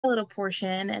a little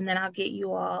portion, and then I'll get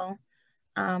you all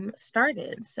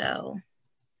started.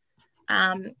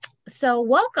 Um, so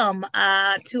welcome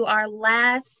to our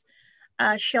last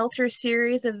shelter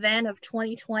series event of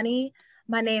 2020.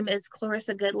 My name is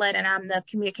Clarissa Goodlett, and I'm the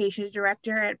communications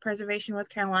director at Preservation North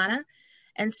Carolina.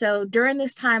 And so during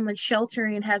this time when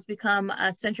sheltering has become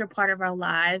a central part of our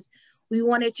lives, we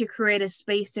wanted to create a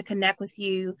space to connect with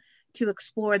you to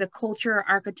explore the culture,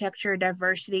 architecture,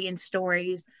 diversity, and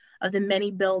stories of the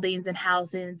many buildings and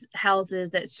houses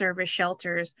that serve as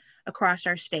shelters across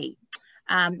our state.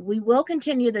 We will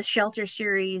continue the shelter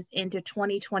series into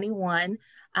 2021.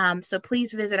 So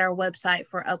please visit our website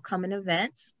for upcoming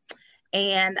events.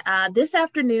 And this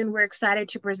afternoon, we're excited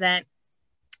to present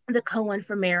the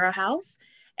Cohen-Fumero House.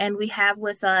 And we have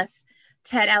with us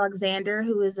Ted Alexander,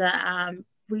 who is a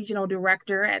regional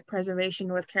director at Preservation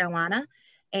North Carolina,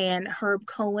 and Herb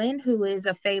Cohen, who is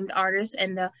a famed artist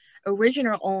and the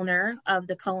original owner of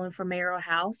the Cohen-Fumero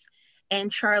House,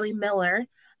 and Charlie Miller,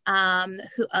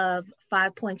 who of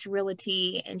 5 Points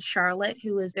Realty in Charlotte,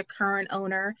 who is the current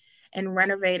owner and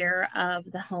renovator of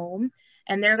the home.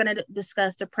 And they're going to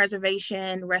discuss the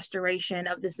preservation, restoration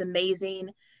of this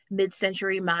amazing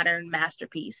mid-century modern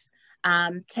masterpiece.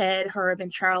 Ted, Herb,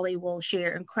 and Charlie will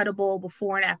share incredible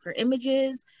before and after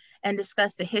images and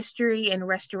discuss the history and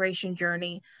restoration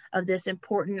journey of this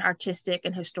important artistic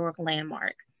and historic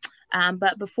landmark.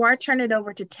 But before I turn it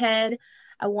over to Ted,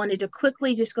 I wanted to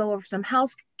quickly just go over some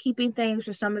housekeeping things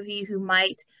for some of you who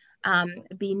might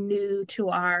be new to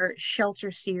our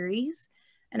shelter series.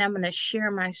 And I'm going to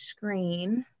share my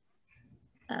screen.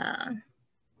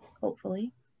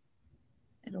 Hopefully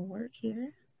it'll work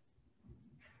here.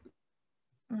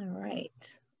 All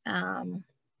right.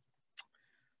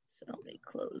 So let me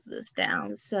close this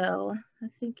down. So I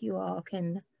think you all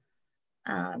can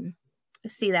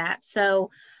see that. So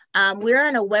we're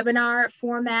in a webinar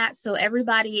format. So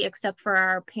everybody except for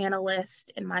our panelists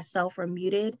and myself are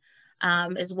muted,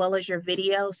 as well as your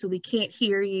video. So we can't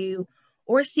hear you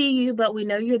or see you, but we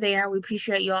know you're there. We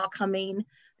appreciate you all coming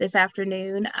this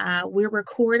afternoon. We're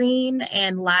recording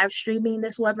and live streaming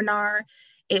this webinar.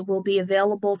 It will be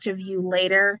available to view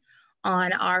later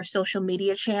on our social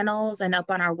media channels and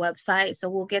up on our website. So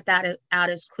we'll get that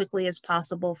out as quickly as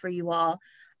possible for you all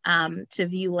to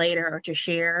view later or to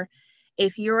share.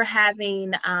 If you're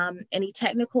having any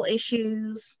technical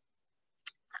issues,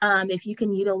 if you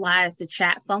can utilize the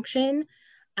chat function,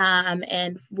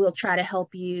 and we'll try to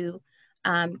help you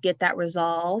get that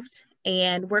resolved.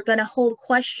 And we're going to hold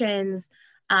questions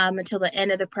until the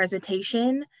end of the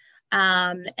presentation.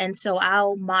 And so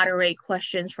I'll moderate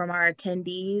questions from our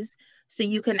attendees. So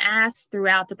you can ask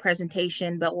throughout the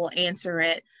presentation, but we'll answer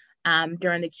it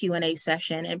during the Q&A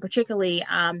session. And particularly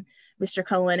Mr.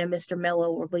 Cohen and Mr.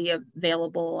 Miller will be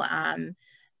available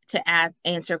to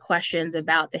answer questions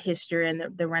about the history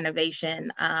and the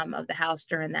renovation of the house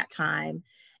during that time.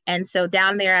 And so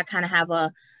down there, I kind of have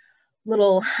a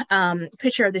little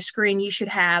picture of the screen you should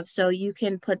have, so you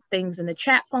can put things in the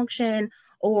chat function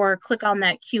or click on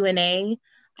that Q&A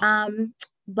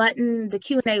button. The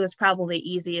Q&A was probably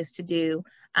easiest to do,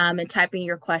 and typing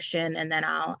your question, and then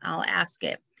I'll ask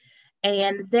it.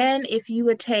 And then if you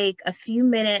would take a few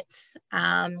minutes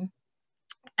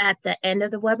at the end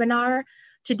of the webinar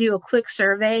to do a quick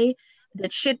survey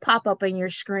that should pop up on your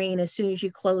screen as soon as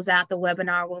you close out the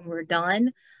webinar when we're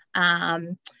done.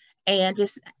 And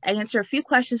just answer a few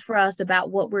questions for us about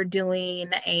what we're doing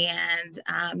and,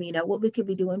 you know, what we could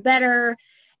be doing better.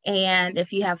 And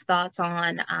if you have thoughts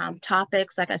on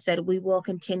topics, like I said, we will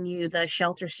continue the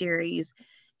shelter series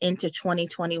into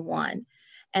 2021.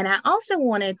 And I also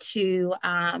wanted to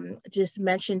just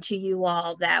mention to you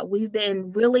all that we've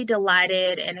been really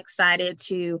delighted and excited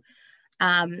to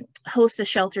host the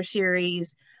shelter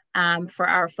series for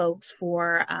our folks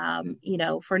for, you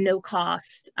know, for no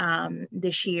cost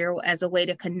this year as a way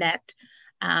to connect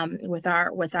with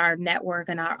our network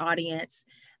and our audience.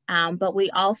 But we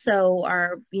also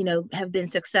are, you know, have been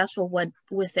successful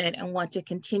with it and want to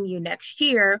continue next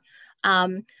year.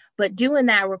 But doing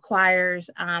that requires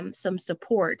some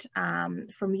support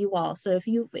from you all. So if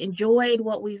you've enjoyed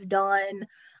what we've done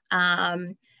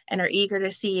and are eager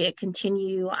to see it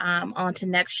continue on to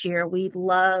next year, we'd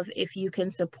love if you can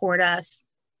support us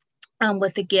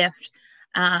with a gift,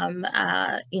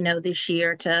 you know, this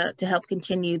year to help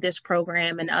continue this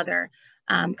program and other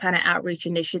kind of outreach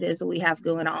initiatives that we have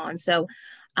going on. So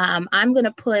I'm going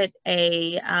to put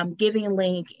a giving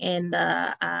link in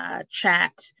the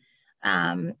chat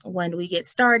when we get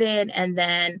started. And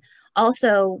then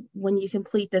also when you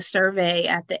complete the survey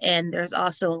at the end, there's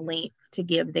also a link to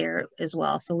give there as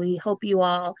well. So we hope you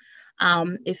all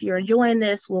If you're enjoying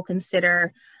this, we'll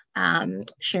consider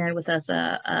sharing with us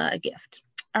a gift.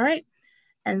 All right.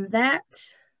 And that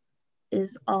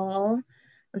is all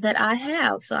that I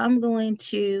have. So I'm going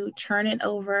to turn it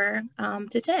over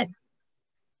to Ted.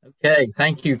 Okay,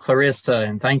 thank you, Clarissa,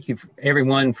 and thank you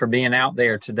everyone for being out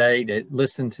there today to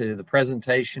listen to the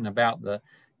presentation about the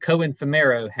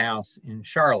Cohen-Fumero house in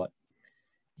Charlotte.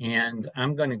 And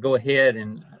I'm going to go ahead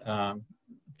and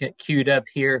get queued up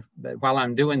here. But while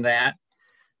I'm doing that,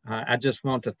 I just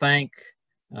want to thank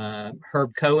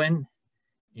Herb Cohen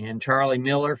and Charlie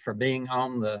Miller for being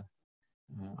on the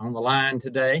line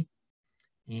today.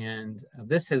 And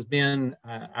this has been,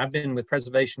 I've been with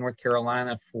Preservation North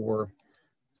Carolina for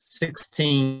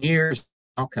 16 years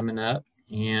now coming up,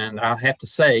 and I'll have to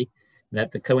say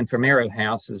that the Cohen-Fumero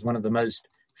house is one of the most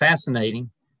fascinating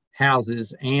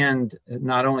houses, and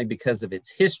not only because of its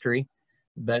history,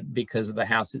 but because of the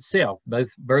house itself. Both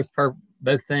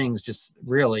things just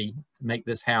really make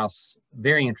this house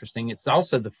very interesting. It's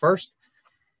also the first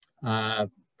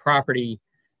property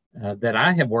that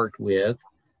I have worked with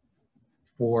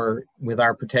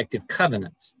our protective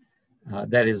covenants.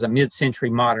 That is a mid-century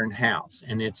modern house,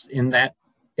 and it's in that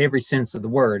every sense of the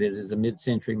word. It is a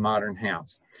mid-century modern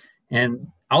house. And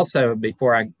also,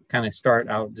 before I kind of start,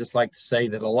 I would just like to say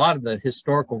that a lot of the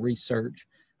historical research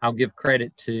I'll give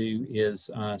credit to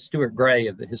is Stuart Gray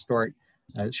of the historic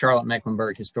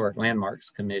Charlotte-Mecklenburg Historic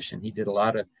Landmarks Commission. He did a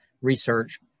lot of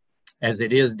research as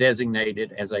it is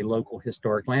designated as a local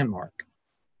historic landmark.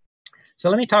 So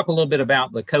let me talk a little bit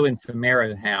about the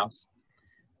Cohen-Fumero house.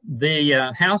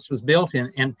 The house was built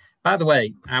in, and by the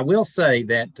way, I will say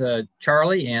that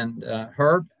Charlie and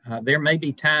Herb, there may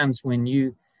be times when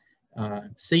you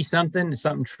see something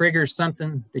triggers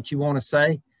something that you want to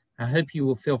say. I hope you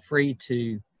will feel free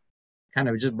to kind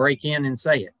of just break in and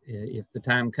say it if the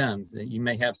time comes, that you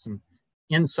may have some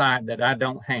insight that I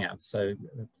don't have. So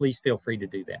please feel free to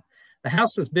do that. The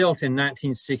house was built in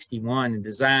 1961 and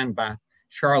designed by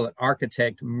Charlotte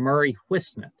architect Murray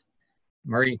Whistnett.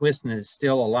 Murray Whistnett is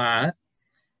still alive,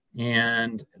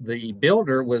 and the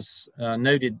builder was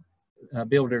noted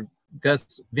builder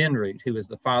Gus Vinroot, who was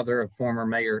the father of former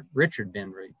Mayor Richard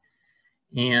Vinroot.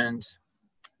 And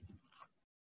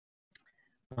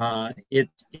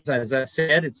as I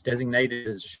said, it's designated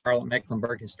as a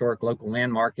Charlotte-Mecklenburg Historic Local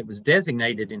Landmark. It was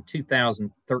designated in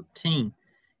 2013,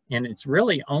 and it's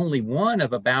really only one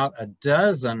of about a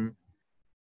dozen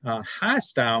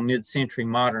high-style mid-century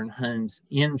modern homes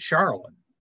in Charlotte.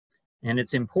 And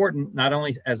it's important not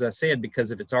only, as I said,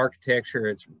 because of its architecture,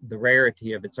 it's the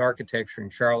rarity of its architecture in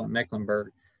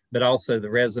Charlotte-Mecklenburg, but also the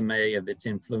resume of its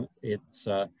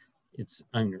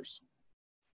owners.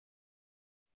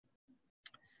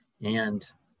 And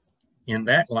in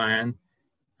that line,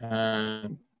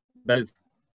 both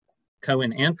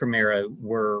Cohen and Fumero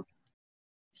were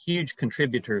huge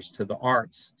contributors to the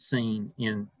arts scene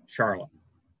in Charlotte.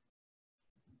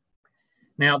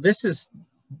 Now, this is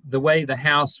the way the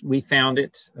house, we found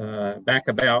it back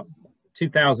about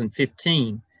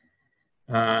 2015.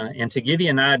 And to give you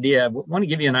an idea, I want to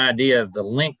give you an idea of the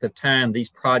length of time these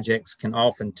projects can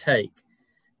often take.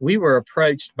 We were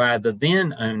approached by the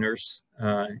then owners,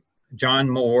 John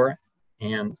Moore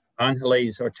and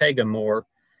Angeles Ortega Moore,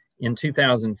 in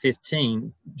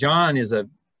 2015. John is a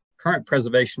current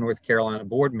Preservation North Carolina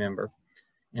board member,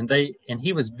 and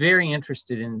he was very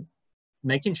interested in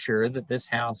making sure that this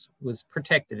house was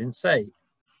protected and saved.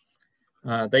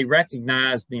 They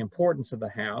recognized the importance of the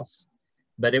house,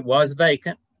 but it was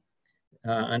vacant.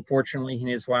 Unfortunately, he and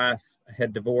his wife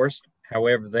had divorced.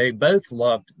 However, they both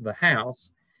loved the house,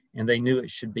 and they knew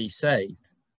it should be saved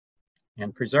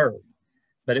and preserved.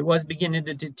 But it was beginning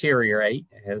to deteriorate,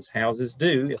 as houses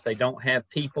do if they don't have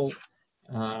people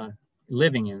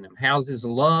living in them. Houses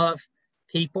love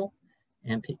people,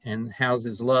 and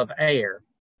houses love air,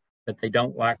 but they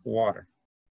don't like water.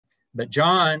 But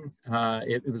John,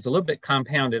 it was a little bit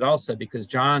compounded also because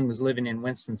John was living in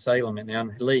Winston-Salem and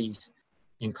Angeles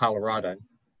in Colorado.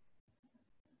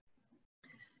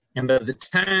 And by the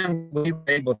time we were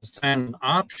able to sign an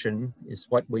option, is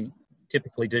what we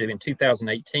typically do in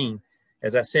 2018,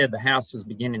 as I said, the house was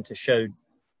beginning to show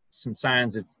some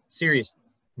signs of serious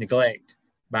neglect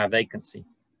by vacancy.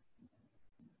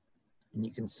 And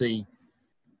you can see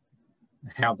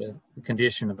how the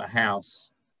condition of the house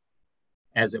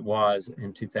as it was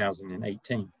in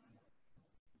 2018.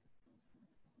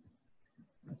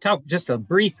 I'll talk just a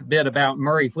brief bit about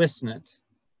Murray Whistnett,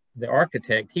 the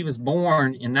architect. He was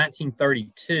born in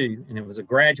 1932 and was a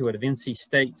graduate of NC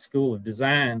State School of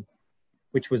Design,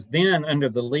 which was then under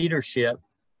the leadership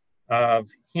of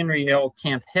Henry L.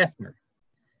 Camp Hefner.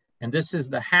 And this is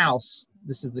the house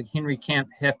this is the Henry Camp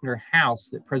Hefner house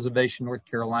that Preservation North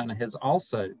Carolina has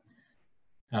also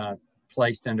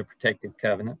placed under protective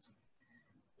covenants.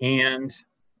 And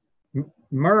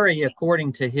Murray,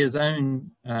 according to his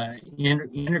own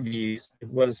interviews,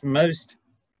 was most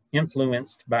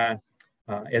influenced by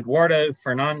Eduardo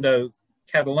Fernando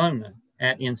Catalona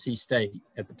at NC State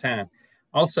at the time.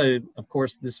 Also, of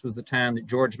course, this was the time that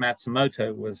George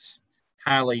Matsumoto was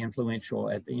highly influential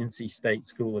at the NC State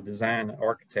School of Design and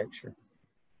Architecture.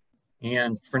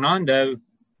 And Fernando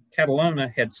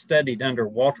Catalona had studied under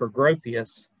Walter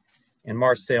Gropius and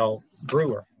Marcel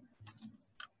Breuer.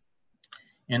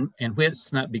 And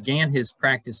Whitesnut began his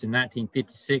practice in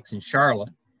 1956 in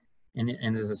Charlotte.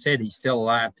 And as I said, he's still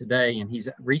alive today, and he's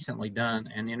recently done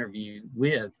an interview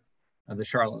with the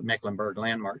Charlotte-Mecklenburg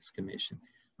Landmarks Commission.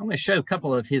 I'm going to show a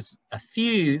couple of his,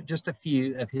 just a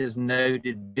few of his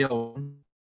noted buildings.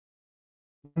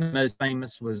 One of the most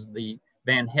famous was the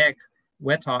Van Heck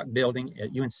Wettock building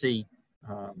at UNC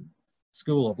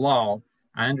School of Law.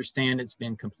 I understand it's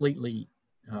been completely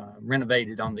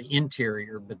renovated on the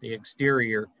interior, but the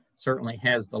exterior certainly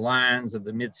has the lines of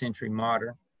the mid-century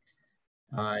modern.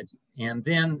 And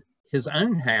then his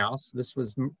own house, this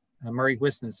was Murray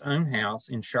Whitesnut's own house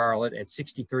in Charlotte at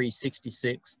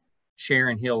 6366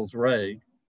 Sharon Hills Road.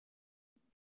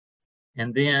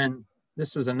 And then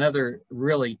this was another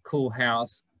really cool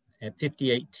house at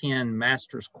 5810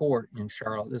 Masters Court in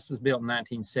Charlotte. This was built in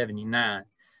 1979.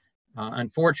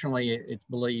 Unfortunately,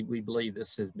 we believe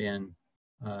this has been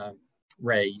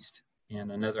razed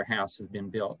and another house has been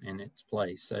built in its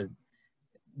place. So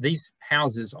these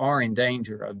houses are in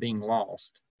danger of being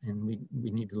lost, and we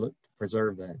need to look to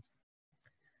preserve those.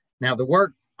 Now, the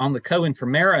work on the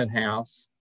Cohen-Fumero house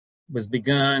was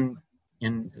begun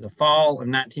in the fall of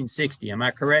 1960. Am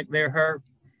I correct there, Herb?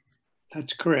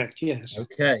 That's correct, yes.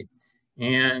 Okay.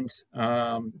 And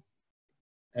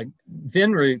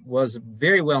Vinroot was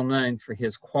very well known for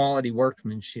his quality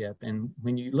workmanship. And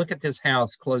when you look at this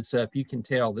house close up, you can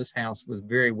tell this house was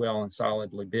very well and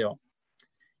solidly built.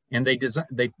 And they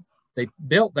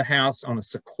built the house on a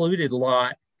secluded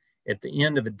lot at the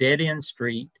end of a dead-end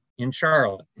street in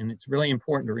Charlotte. And it's really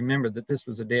important to remember that this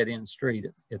was a dead-end street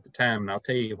at the time, and I'll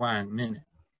tell you why in a minute.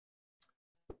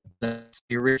 That's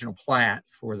the original plat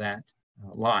for that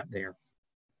lot there.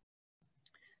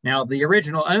 Now, the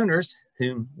original owners,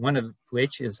 one of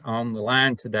which is on the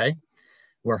line today,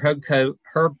 were Herb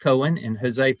Cohen and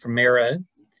Jose Fumero.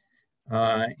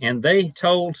 And they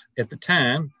told at the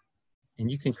time, and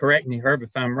you can correct me, Herb,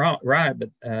 if I'm right, but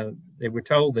they were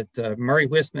told that Murray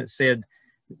Whitesnut said,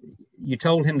 you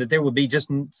told him that there would be just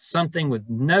something with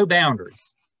no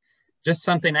boundaries, just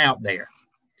something out there.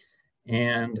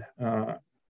 And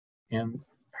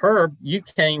Herb, you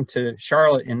came to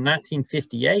Charlotte in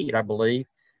 1958, I believe,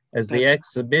 as the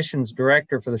exhibitions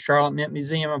director for the Charlotte Mint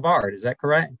Museum of Art. Is that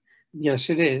correct? Yes,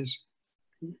 it is.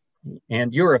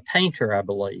 And you're a painter, I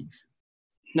believe.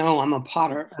 No, I'm a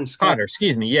potter. Potter,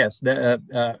 excuse me, yes.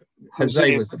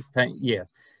 Jose was the painter,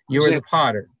 yes. You were the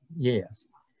potter, yes.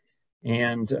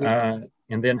 And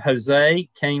then Jose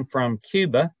came from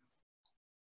Cuba,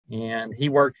 and he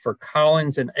worked for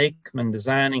Collins and Aikman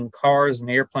designing cars and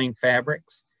airplane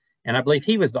fabrics. And I believe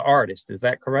he was the artist, is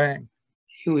that correct?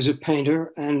 He was a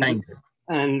painter and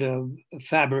a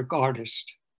fabric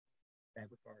artist. And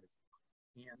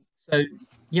so,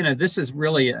 you know, this is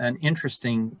really an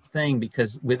interesting thing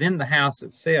because within the house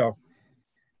itself,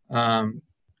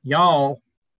 y'all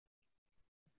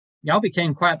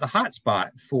became quite the hotspot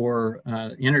for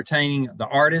entertaining the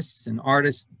artists and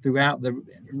artists throughout the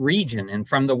region and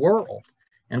from the world.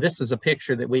 And this is a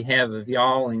picture that we have of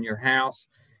y'all in your house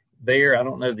there. I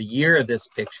don't know the year of this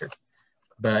picture,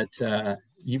 but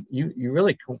you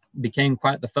really became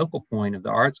quite the focal point of the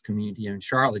arts community in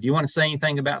Charlotte. Do you want to say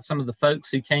anything about some of the folks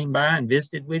who came by and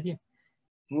visited with you?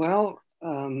 Well,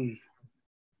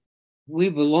 we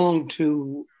belong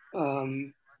to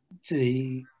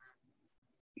the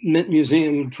Mint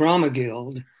Museum Drama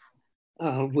Guild,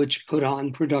 which put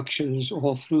on productions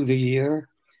all through the year.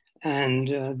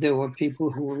 And there were people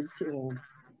who would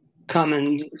come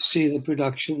and see the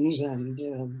productions,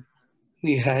 and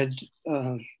we had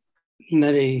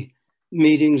many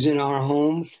meetings in our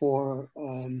home for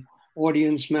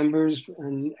audience members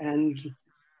and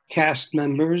cast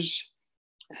members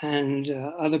and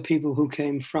other people who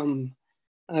came from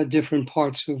different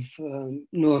parts of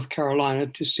North Carolina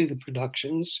to see the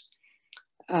productions.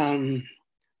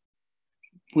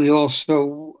 We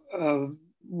also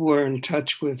were in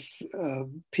touch with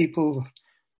people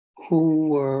who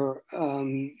were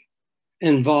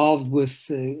involved with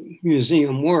the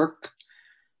museum work.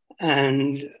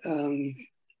 And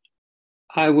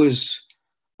I was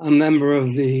a member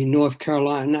of the North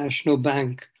Carolina National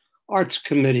Bank Arts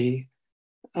Committee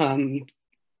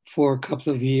for a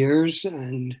couple of years,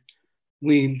 and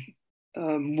we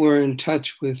were in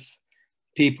touch with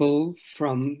people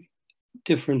from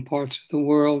different parts of the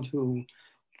world who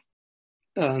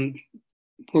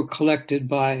were collected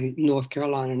by North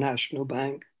Carolina National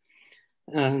Bank.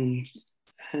 And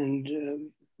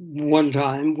one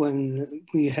time when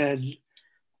we had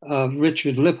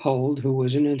Richard Lippold, who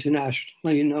was an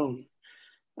internationally known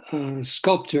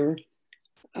sculptor,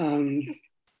 who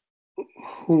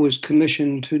was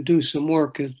commissioned to do some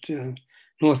work at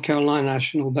North Carolina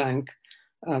National Bank,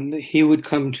 he would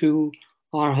come to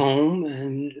our home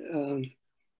and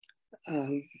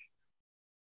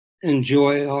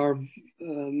enjoy our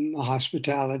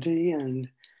hospitality. And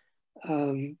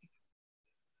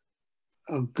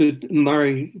a good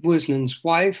Murray Wisnan's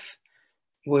wife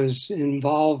was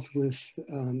involved with,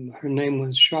 her name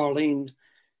was Charlene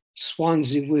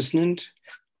Swansea Wisnant.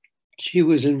 She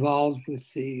was involved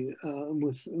with the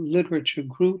with literature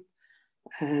group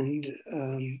and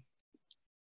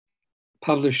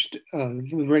published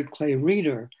the Red Clay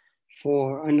Reader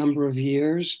for a number of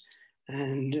years.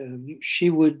 And she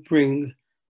would bring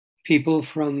people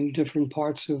from different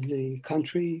parts of the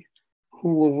country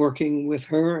who were working with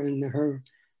her in her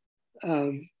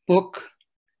book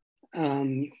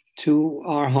to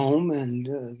our home.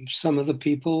 And some of the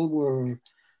people were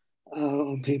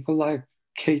people like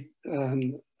Kate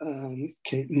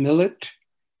Millett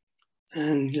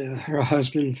and her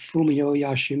husband Fumio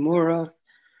Yashimura.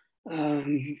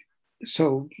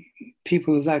 So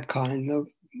people of that kind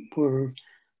were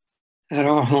at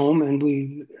our home, and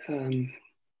we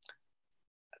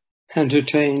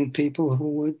entertained people who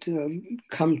would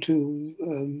come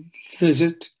to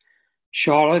visit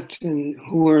Charlotte and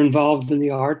who were involved in the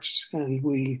arts, and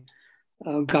we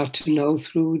got to know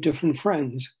through different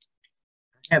friends.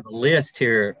 I have a list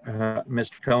here,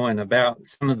 Mr. Cohen, about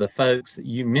some of the folks that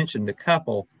you mentioned, a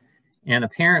couple, and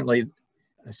apparently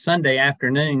Sunday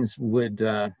afternoons were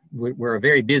a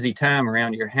very busy time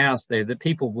around your house there. The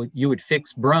people you would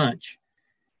fix brunch,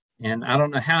 and I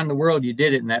don't know how in the world you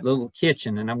did it in that little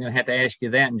kitchen, and I'm going to have to ask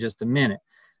you that in just a minute.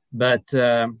 But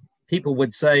people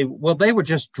would say, well, they were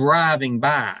just driving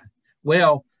by.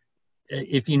 Well,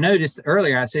 if you noticed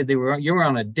earlier, I said you were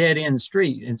on a dead end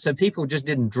street, and so people just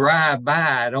didn't drive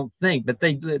by, I don't think, but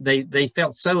they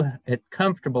felt so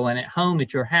comfortable and at home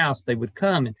at your house, they would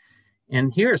come.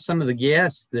 And here are some of the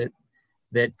guests that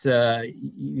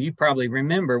you probably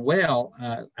remember well.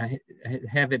 I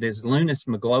have it as Lunas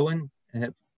McGlowan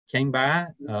came by.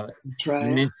 That's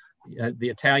right. The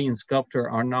Italian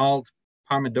sculptor Arnaldo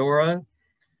Pomodoro.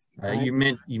 Right.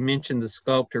 You mentioned the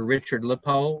sculptor Richard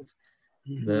Lippold.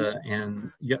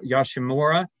 And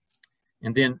Yoshimura,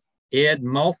 and then Ed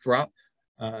Multhrop,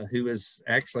 who is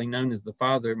actually known as the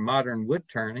father of modern wood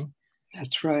turning.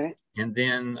 That's right. And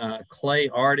then clay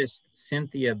artist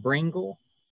Cynthia Bringle,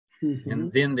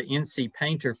 and then the NC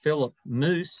painter Philip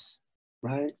Moose,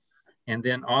 right, and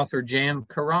then author Jan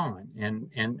Karan,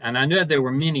 and I know there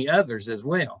were many others as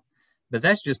well, but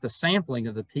that's just a sampling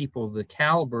of the people, the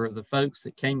caliber of the folks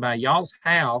that came by y'all's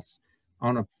house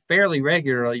on a fairly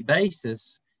regularly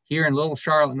basis here in Little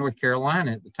Charlotte, North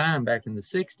Carolina at the time, back in the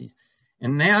 60s.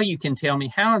 And now you can tell me,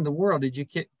 how in the world did you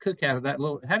cook out of that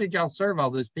little, how did y'all serve all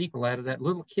those people out of that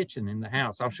little kitchen in the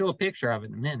house? I'll show a picture of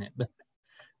it in a minute. But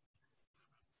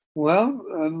well,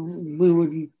 we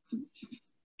were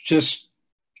just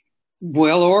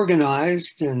well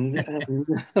organized, and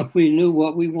we knew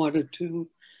what we wanted to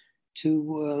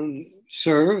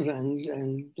serve,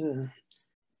 and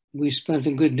we spent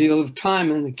a good deal of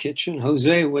time in the kitchen.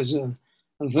 Jose was a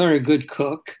very good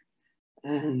cook,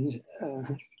 and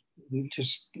we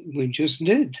just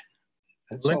did.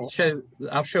 That's all.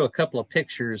 I'll show a couple of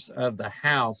pictures of the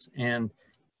house. And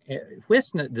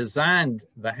Wisnant designed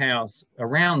the house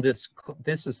around this.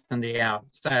 This is from the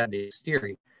outside, the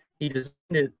exterior. He designed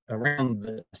it around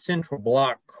the central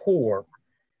block core,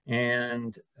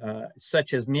 and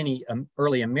such as many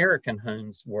early American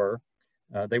homes were.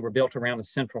 They were built around a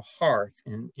central hearth,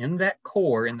 and in that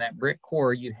core, in that brick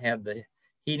core, you had the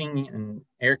heating and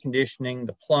air conditioning,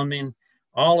 the plumbing,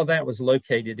 all of that was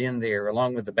located in there,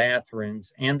 along with the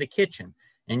bathrooms and the kitchen.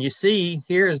 And you see,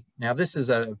 now this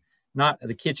is not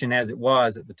the kitchen as it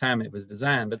was at the time it was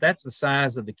designed, but that's the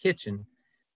size of the kitchen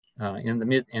in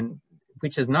the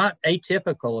which is not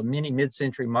atypical of many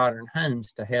mid-century modern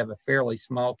homes to have a fairly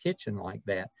small kitchen like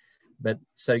that. But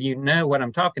so you know what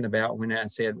I'm talking about when I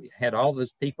said we had all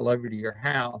those people over to your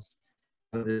house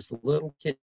with this little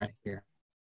kitchen right here.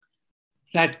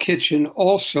 That kitchen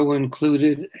also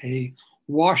included a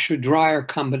washer-dryer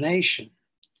combination.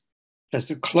 That's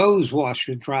a clothes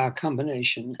washer dryer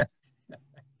combination. I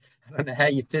don't know how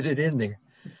you fit it in there.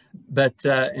 But,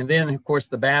 and then of course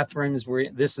the bathrooms were,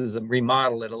 this is a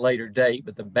remodel at a later date,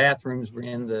 but the bathrooms were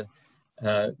in the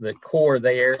core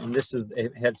there, and this is,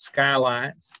 it had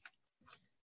skylights.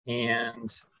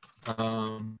 And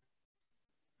I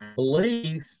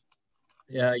believe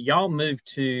y'all moved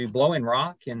to Blowing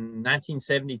Rock in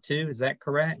 1972, is that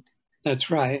correct?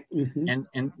 That's right. Mm-hmm.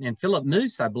 And Philip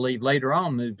Moose, I believe, later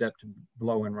on moved up to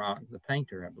Blowing Rock, the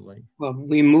painter, I believe. Well,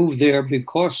 we moved there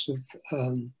because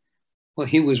of, well,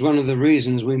 he was one of the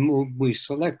reasons we moved. We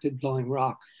selected Blowing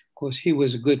Rock because he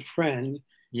was a good friend.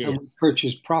 Yes. And we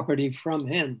purchased property from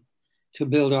him to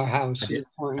build our house in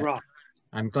Blowing Rock.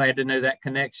 I'm glad to know that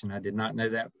connection. I did not know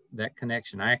that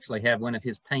connection. I actually have one of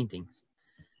his paintings.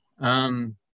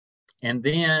 And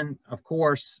then, of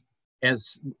course,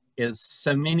 as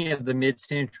so many of the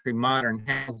mid-century modern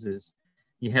houses,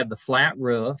 you have the flat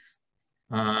roof,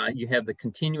 you have the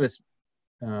continuous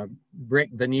brick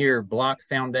veneer block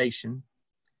foundation,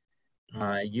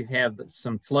 you have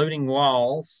some floating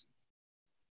walls,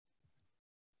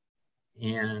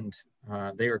 and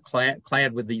they were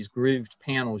clad with these grooved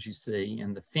panels, you see,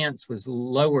 and the fence was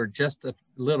lowered just a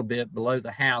little bit below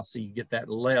the house, so you get that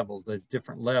levels, those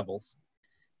different levels,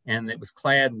 and it was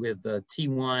clad with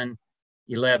T1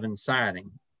 11 siding.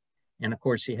 And of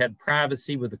course you had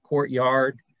privacy with the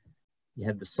courtyard. You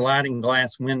had the sliding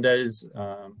glass windows,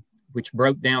 which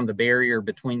broke down the barrier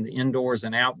between the indoors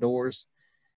and outdoors.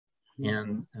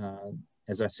 And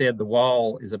as I said, the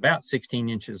wall is about 16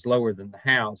 inches lower than the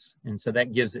house. And so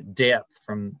that gives it depth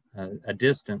from a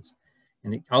distance.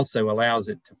 And it also allows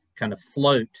it to kind of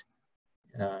float.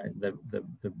 The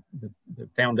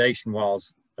foundation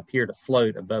walls appear to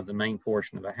float above the main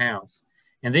portion of the house.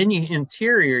 And then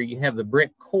interior, you have the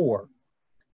brick core.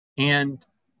 And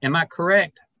am I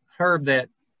correct, Herb, that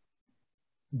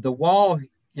the wall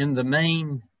in the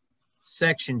main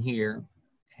section here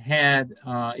had,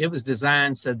 it was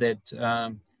designed so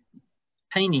that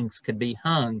paintings could be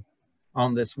hung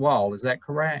on this wall. Is that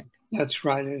correct? That's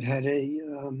right. It had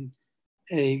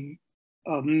a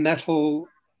metal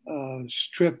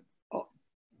strip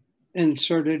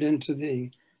inserted into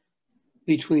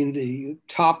between the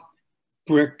top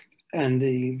brick and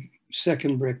the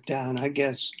second brick down, I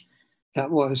guess that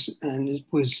was, and it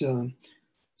was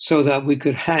so that we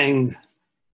could hang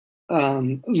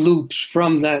loops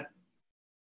from that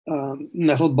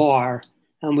metal bar,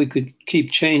 and we could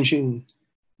keep changing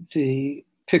the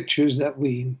pictures that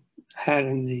we had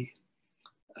in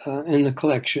the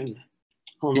collection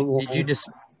on the wall.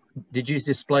 Did you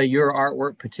display your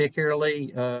artwork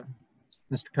particularly,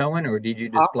 Mr. Cohen, or did you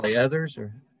display others?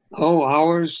 Or? Oh,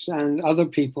 ours and other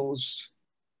people's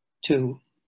too.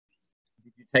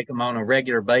 Did you take them on a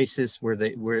regular basis? Was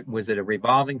it a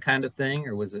revolving kind of thing,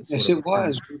 or was it? Yes, it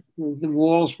was. The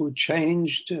walls were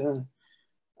changed.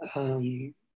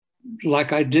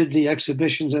 Like I did the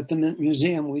exhibitions at the Mint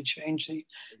Museum, we changed the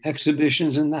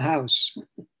exhibitions in the house.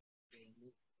 And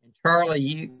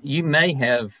Charlie, you may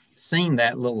have seen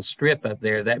that little strip up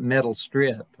there, that metal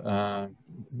strip,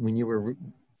 when you were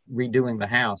redoing the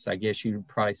house. I guess you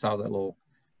probably saw that little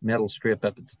metal strip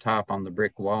up at the top on the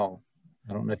brick wall.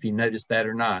 I don't know if you noticed that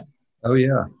or not. Oh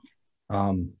yeah,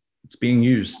 it's being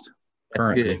used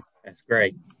currently. That's good. That's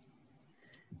great.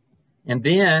 And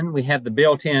then we have the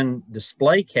built-in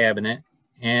display cabinet,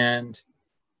 and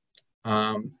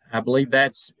I believe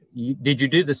that's. Did you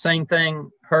do the same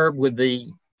thing, Herb, with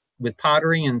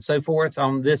pottery and so forth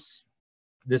on this?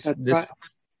 Right.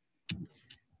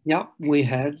 Yeah, we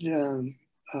had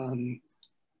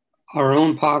our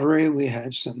own pottery. We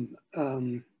had some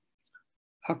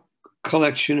a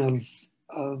collection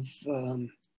of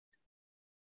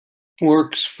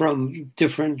works from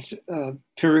different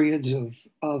periods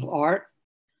of art,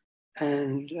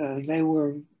 and they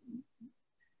were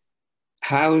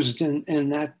housed in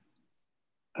that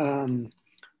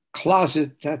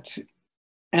closet that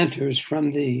enters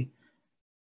from the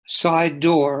side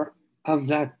door of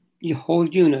that whole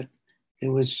unit. It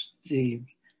was the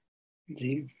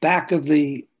back of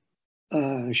the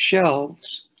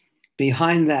shelves.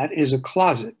 Behind that is a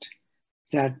closet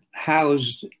that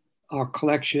housed our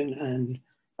collection and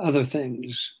other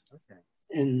things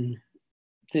in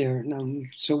there.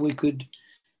 So we could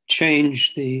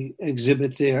change the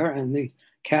exhibit there, and the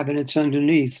cabinets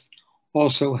underneath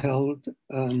also held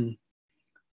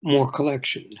more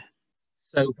collection.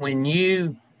 So when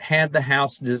you had the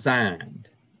house designed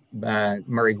by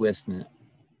Murray Wisnett,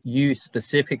 you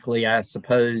specifically, I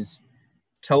suppose,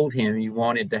 told him you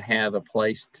wanted to have a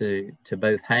place to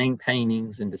both hang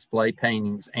paintings and display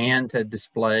paintings, and to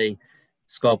display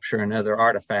sculpture and other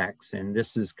artifacts. And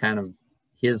this is kind of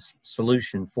his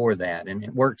solution for that. And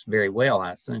it works very well,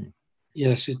 I assume.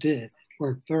 Yes, it did. It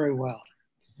worked very well.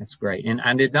 That's great. And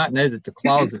I did not know that the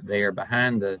closet there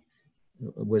behind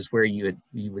was where you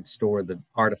would store the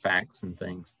artifacts and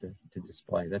things to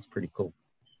display. That's pretty cool.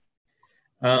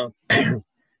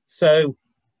 So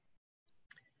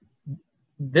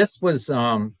this was,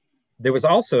 there was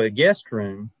also a guest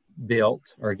room built,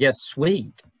 or a guest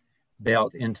suite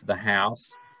built into the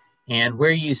house. And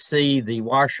where you see the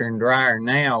washer and dryer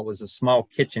now was a small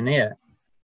kitchenette.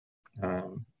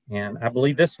 And I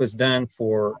believe this was done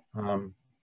for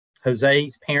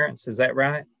Jose's parents, is that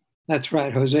right? That's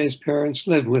right. Jose's parents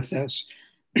lived with us.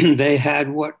 They had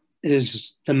what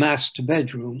is the master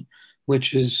bedroom,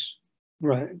 which is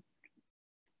right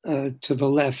to the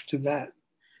left of that,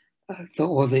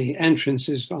 or the entrance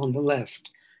is on the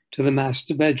left to the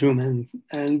master bedroom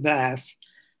and bath.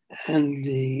 And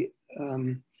the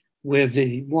where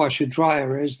the washer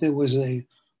dryer is, there was a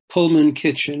Pullman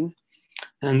kitchen,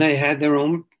 and they had their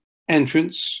own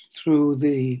entrance through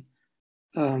the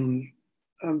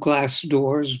glass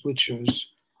doors, which is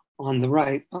on the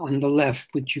right, on the left,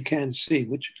 which you can't see,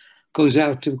 which goes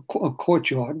out to a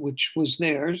courtyard, which was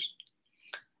theirs.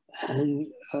 And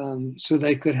so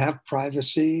they could have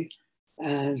privacy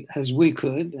as we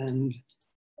could. And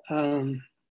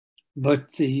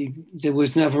but the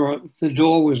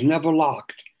door was never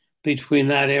locked between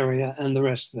that area and the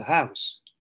rest of the house.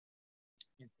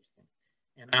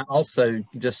 And I also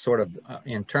just sort of,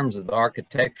 in terms of the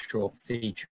architectural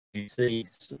feature, you see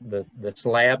the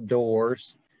slab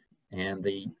doors and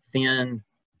the thin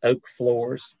oak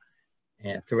floors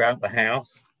throughout the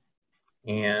house,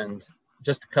 and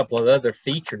just a couple of other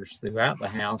features throughout the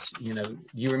house. You know,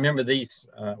 you remember these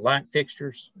light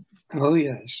fixtures? Oh,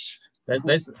 yes.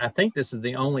 I think this is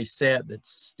the only set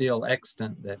that's still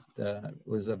extant that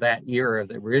was of that era,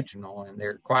 the original, and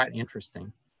they're quite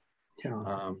interesting.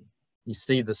 Yeah. You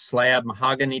see the slab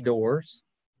mahogany doors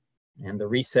and the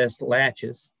recessed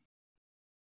latches.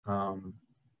 The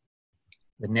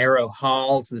narrow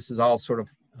halls, this is all sort of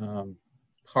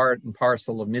part and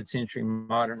parcel of mid-century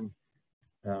modern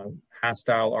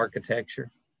high-style architecture.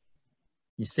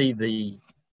 You see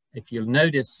if you'll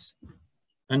notice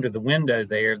under the window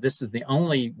there, this is the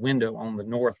only window on the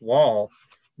north wall.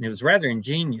 And it was rather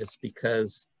ingenious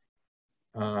because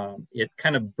it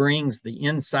kind of brings the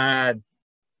inside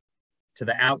to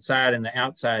the outside and the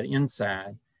outside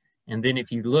inside. And then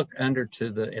if you look under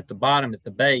at the bottom, at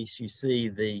the base, you see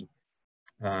the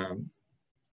kind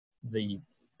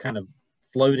of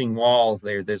floating walls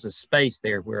there. There's a space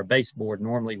there where a baseboard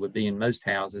normally would be in most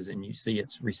houses, and you see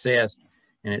it's recessed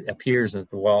and it appears that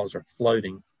the walls are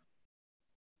floating.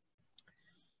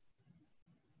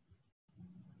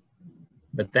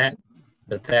 But that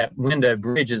window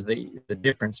bridges the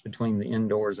difference between the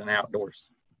indoors and outdoors.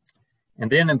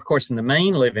 And then, of course, in the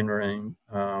main living room,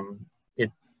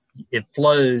 it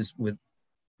flows with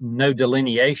no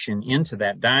delineation into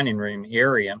that dining room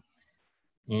area.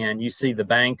 And you see the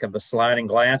bank of the sliding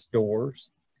glass doors.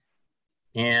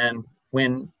 And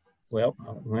when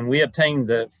we obtained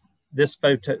the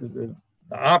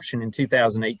option in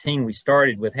 2018, we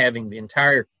started with having the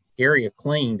entire area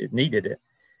cleaned. It needed it.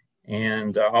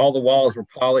 And all the walls were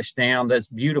polished down. Those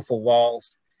beautiful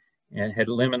walls, and had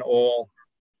lemon oil.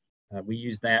 We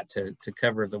used that to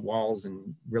cover the walls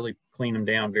and really clean them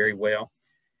down very well.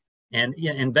 And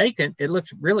in vacant, it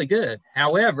looks really good.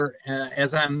 However,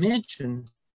 as I mentioned,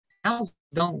 houses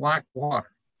don't like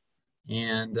water.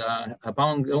 And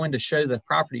upon going to show the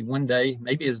property one day,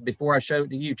 maybe it was before I showed it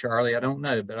to you, Charlie, I don't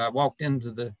know, but I walked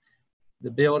into the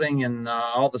building, and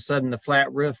all of a sudden the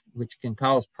flat roof, which can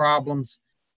cause problems,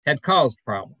 had caused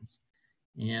problems.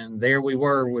 And there we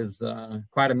were with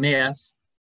quite a mess.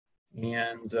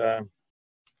 And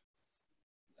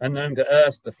unknown to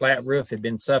us, the flat roof had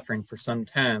been suffering for some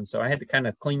time. So I had to kind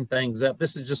of clean things up.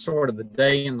 This is just sort of the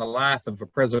day in the life of a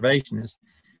preservationist.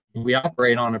 And we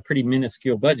operate on a pretty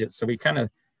minuscule budget. So we kind of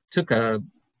took a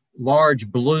large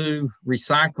blue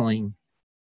rollout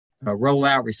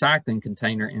recycling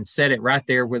container and set it right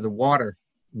there where the water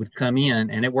would come in.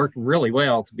 And it worked really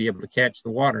well to be able to catch the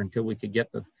water until we could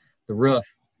get the roof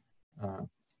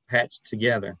patched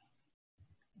together.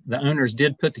 The owners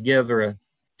did put together a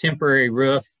temporary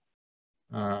roof,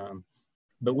 but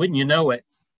wouldn't you know it,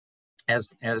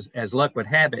 as luck would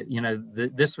have it, you know,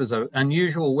 this was an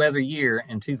unusual weather year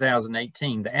in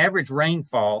 2018. The average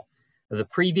rainfall of the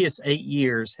previous 8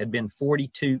 years had been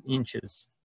 42 inches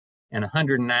and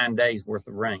 109 days worth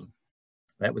of rain.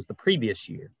 That was the previous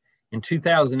year. In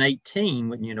 2018,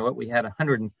 wouldn't you know it, we had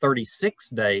 136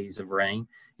 days of rain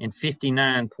and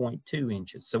 59.2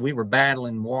 inches. So we were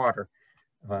battling water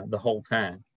the whole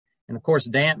time. And of course,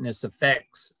 dampness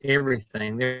affects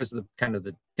everything. There's the kind of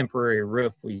the temporary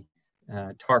roof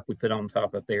tarp we put on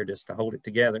top up there just to hold it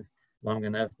together long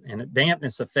enough. And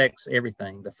dampness affects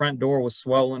everything. The front door was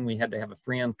swollen. We had to have a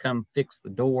friend come fix the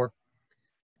door.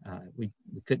 We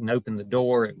couldn't open the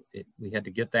door. We had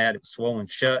to get that. It was swollen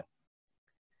shut.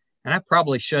 And I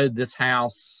probably showed this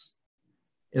house.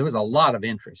 It was a lot of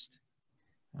interest,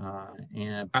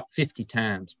 and about 50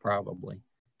 times probably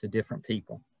to different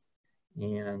people.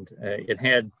 And it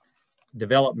had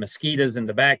developed mosquitoes in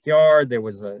the backyard. There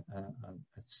was a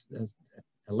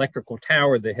electrical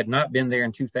tower that had not been there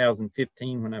in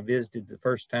 2015 when I visited the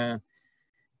first time.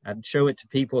 I'd show it to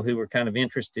people who were kind of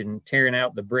interested in tearing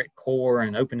out the brick core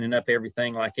and opening up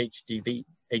everything like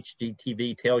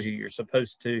HGTV tells you you're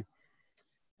supposed to,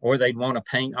 or they'd want to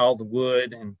paint all the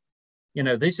wood. And, you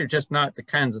know, these are just not the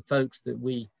kinds of folks that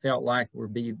we felt like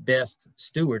would be best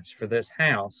stewards for this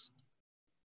house.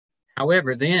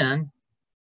 However, then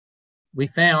we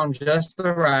found just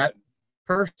the right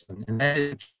person, and that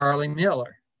is Charlie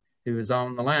Miller, who is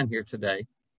on the line here today.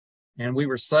 And we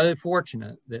were so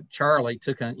fortunate that Charlie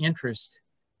took an interest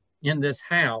in this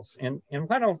house. And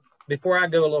why don't, before I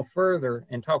go a little further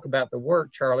and talk about the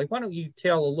work, Charlie, why don't you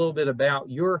tell a little bit about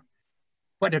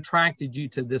what attracted you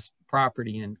to this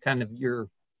property and kind of your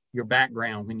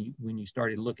background when you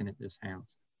started looking at this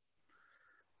house?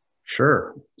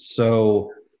 Sure.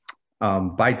 So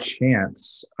by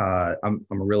chance, I'm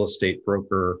a real estate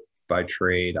broker by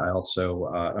trade. I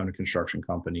also own a construction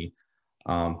company.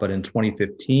 But in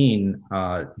 2015,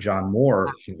 John Moore,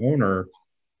 the owner,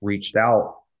 reached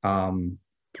out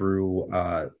through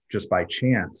just by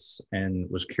chance and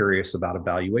was curious about a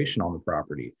valuation on the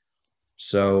property.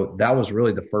 So that was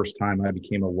really the first time I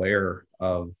became aware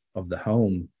of the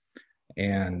home,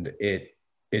 and it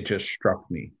just struck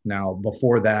me. Now,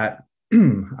 before that,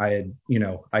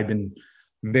 I'd been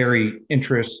very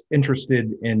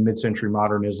interested in mid-century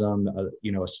modernism,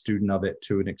 a student of it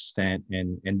to an extent,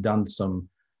 and done some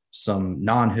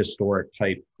non-historic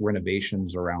type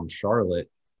renovations around Charlotte.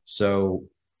 So,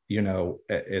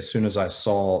 as soon as I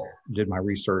did my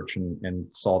research and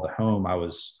saw the home, I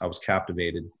was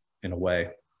captivated in a way.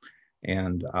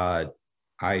 And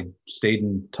I stayed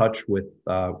in touch with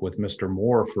Mr.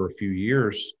 Moore for a few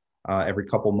years. Every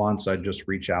couple months, I'd just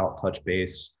reach out, touch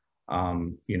base.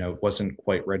 Wasn't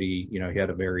quite ready. He had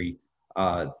a very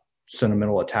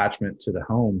sentimental attachment to the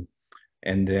home.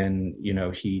 And then,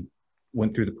 he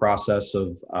went through the process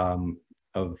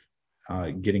of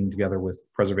getting together with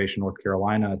Preservation North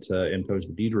Carolina to impose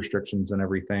the deed restrictions and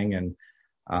everything. And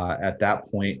at that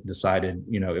point decided,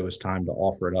 it was time to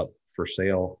offer it up for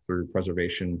sale through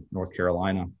Preservation North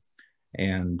Carolina.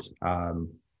 And,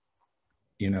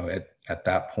 at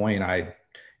that point,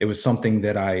 it was something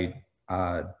that I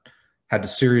had to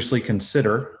seriously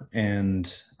consider.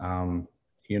 And,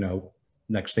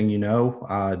 next thing you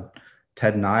know,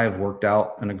 Ted and I have worked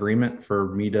out an agreement for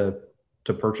me to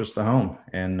purchase the home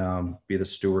and be the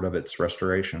steward of its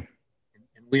restoration.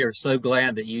 And we are so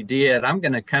glad that you did. I'm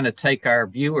going to kind of take our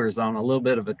viewers on a little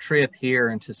bit of a trip here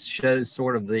and to show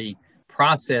sort of the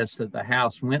process that the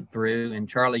house went through. And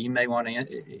Charlie, you may want to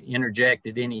interject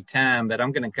at any time, but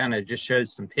I'm going to kind of just show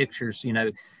some pictures.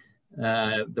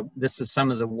 This is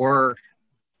some of the work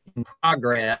in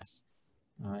progress.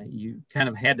 You kind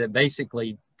of had to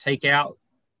basically take out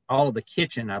all of the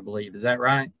kitchen, I believe. Is that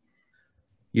right?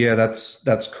 Yeah,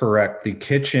 that's correct. The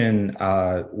kitchen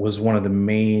was one of the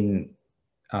main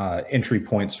entry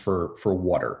points for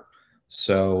water.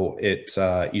 So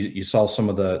you saw some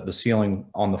of the ceiling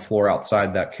on the floor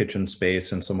outside that kitchen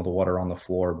space and some of the water on the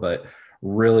floor, but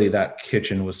really that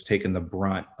kitchen was taking the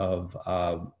brunt of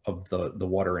the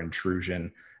water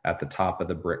intrusion at the top of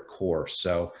the brick core.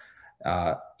 So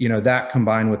that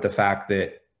combined with the fact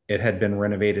that it had been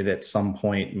renovated at some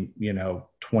point,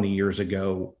 20 years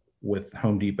ago with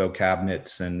Home Depot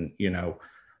cabinets and,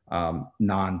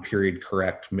 non-period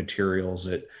correct materials,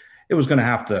 it was going to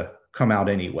have to come out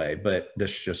anyway, but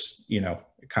this just,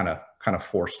 kind of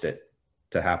forced it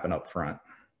to happen up front.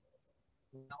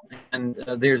 And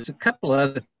there's a couple of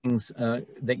other things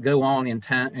that go on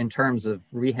in terms of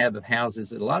rehab of houses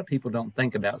that a lot of people don't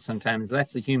think about sometimes.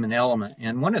 That's the human element.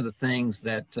 And one of the things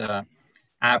that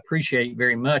I appreciate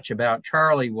very much about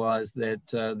Charlie was that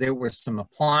there were some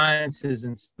appliances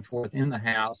and so forth in the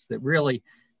house that really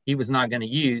he was not going to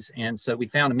use. And so we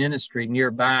found a ministry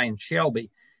nearby in Shelby,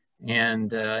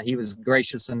 and he was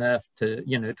gracious enough to,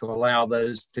 to allow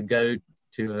those to go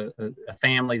a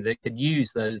family that could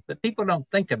use those. But people don't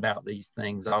think about these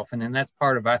things often, and that's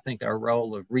part of, I think, our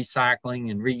role of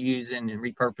recycling and reusing and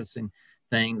repurposing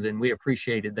things. And we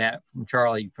appreciated that from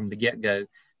Charlie from the get-go,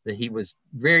 that he was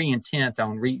very intent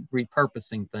on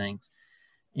repurposing things.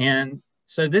 And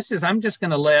so I'm just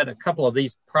going to let a couple of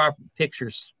these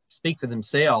pictures speak for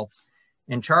themselves.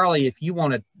 And Charlie, if you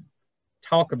want to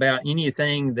talk about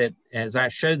anything that, as I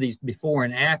showed these before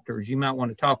and afters, you might want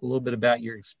to talk a little bit about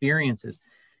your experiences.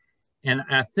 And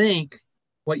I think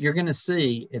what you're going to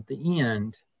see at the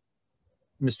end,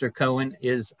 Mr. Cohen,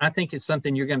 I think it's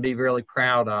something you're going to be really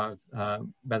proud of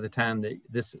by the time that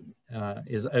this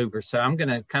is over. So I'm going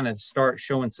to kind of start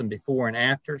showing some before and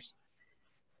afters.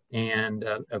 And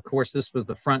of course, this was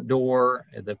the front door,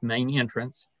 the main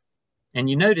entrance. And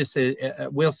you notice,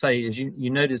 we'll say, as you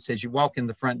notice as you walk in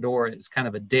the front door, it's kind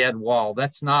of a dead wall.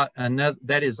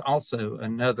 That is also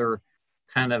another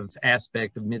kind of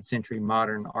aspect of mid-century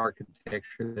modern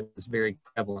architecture that is very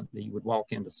prevalent, that you would walk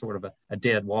into sort of a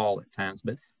dead wall at times.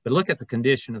 But look at the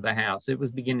condition of the house. It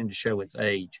was beginning to show its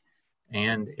age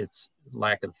and its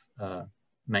lack of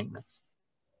maintenance.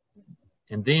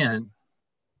 And then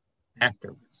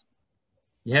afterwards,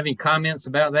 you have any comments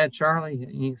about that, Charlie?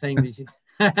 Anything that you...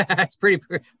 That's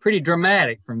pretty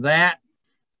dramatic from that.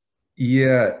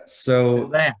 Yeah. So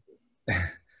that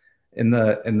in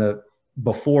the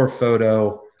before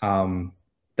photo,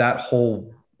 that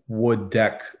whole wood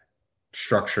deck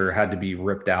structure had to be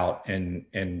ripped out and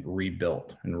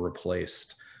rebuilt and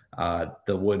replaced.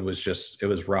 The wood was it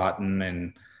was rotten,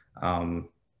 and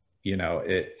you know,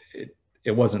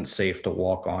 it wasn't safe to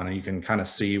walk on. And you can kind of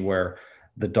see where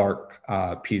the dark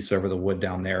piece over the wood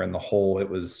down there in the hole, it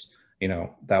was, you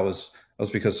know, that was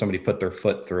because somebody put their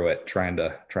foot through it trying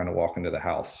to walk into the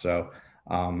house. So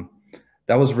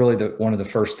that was really one of the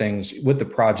first things with the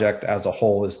project as a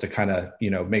whole, is to kind of,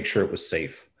 you know, make sure it was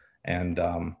safe. And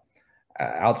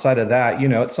outside of that, you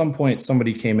know, at some point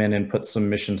somebody came in and put some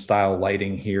mission style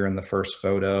lighting here in the first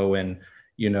photo, and,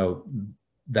 you know,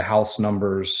 the house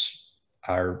numbers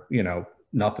are, you know,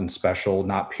 nothing special,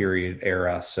 not period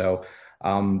era. So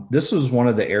this was one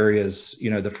of the areas, you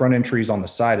know, the front entry is on the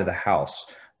side of the house,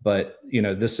 but, you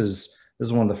know, this is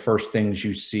one of the first things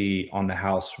you see on the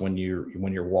house when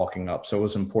you're walking up. So it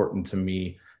was important to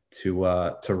me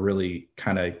to really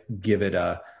kind of give it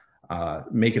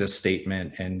make it a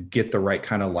statement and get the right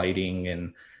kind of lighting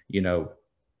and, you know,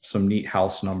 some neat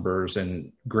house numbers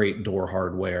and great door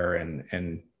hardware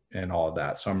and all of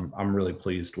that. So I'm really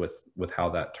pleased with how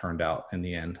that turned out in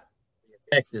the end.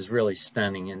 The effect is really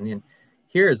stunning. And then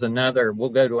here's another, we'll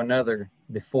go to another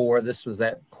before. This was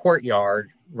that courtyard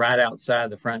right outside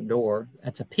the front door.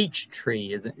 That's a peach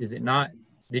tree, is it not?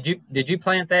 Did you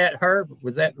plant that, Herb?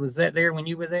 Was that there when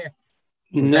you were there?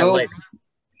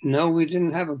 No, we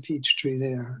didn't have a peach tree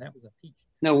there. That was a peach.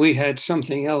 No, we had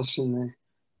something else in there,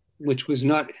 which was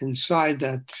not inside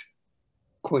that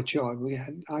courtyard.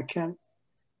 I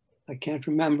can't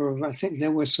remember. I think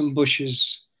there were some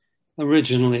bushes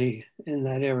originally in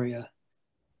that area.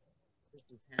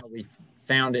 How we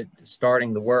found it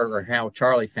starting the work, or how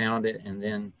Charlie found it, and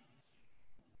then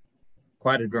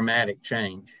quite a dramatic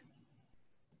change.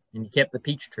 And you kept the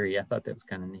peach tree. I thought that was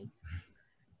kind of neat.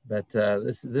 But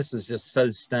this is just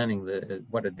so stunning,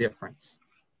 what a difference.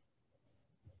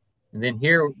 And then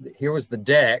here was the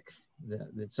deck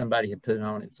that somebody had put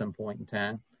on at some point in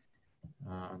time.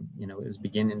 You know, it was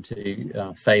beginning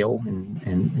to fail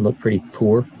and look pretty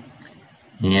poor.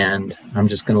 And I'm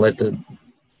just going to let the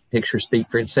picture speak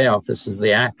for itself. This is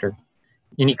the after.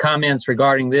 Any comments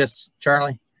regarding this,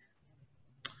 Charlie?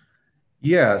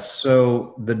 Yeah,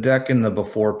 so the deck in the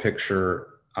before picture,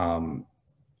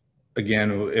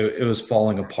 again, it was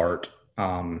falling apart.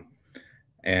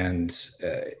 And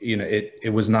you know,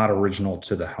 it was not original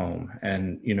to the home.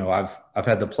 And, you know, I've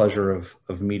had the pleasure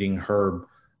of meeting Herb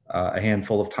a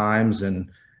handful of times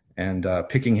and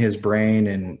picking his brain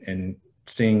and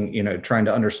seeing, you know, trying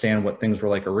to understand what things were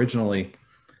like originally.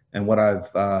 And what I've,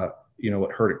 you know,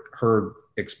 what Herb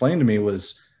explained to me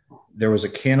was there was a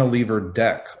cantilever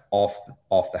deck off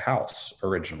the house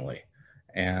originally,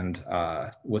 and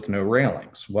with no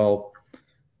railings. Well,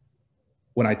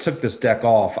 when I took this deck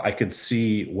off, I could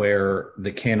see where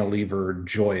the cantilever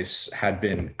joists had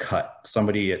been cut.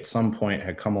 Somebody at some point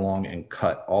had come along and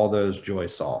cut all those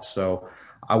joists off. So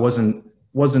I wasn't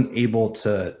able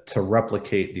to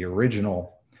replicate the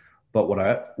original, but what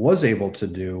I was able to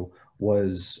do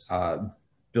was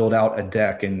build out a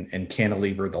deck and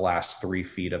cantilever the last 3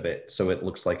 feet of it, so it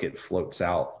looks like it floats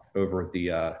out over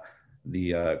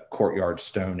the courtyard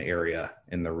stone area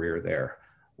in the rear there,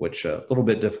 which a little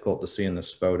bit difficult to see in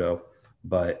this photo.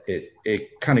 but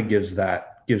it kind of gives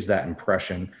that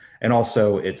impression. And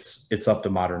also it's up to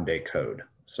modern day code.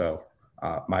 So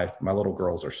my little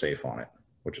girls are safe on it,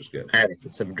 which is good.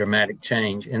 It's a dramatic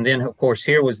change. And then of course,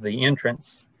 here was the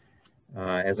entrance.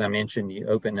 As I mentioned, you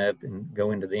open up and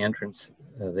go into the entrance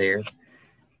there.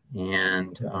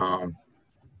 And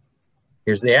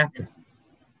here's the after.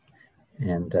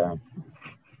 And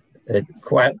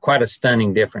quite a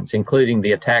stunning difference, including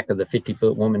the attack of the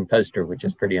 50-foot woman poster, which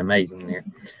is pretty amazing there.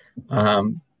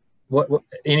 What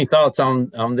any thoughts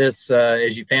on this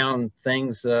as you found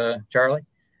things, Charlie?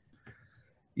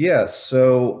 Yeah,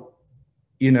 so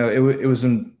it was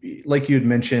like you had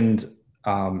mentioned.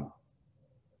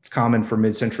 It's common for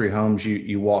mid-century homes,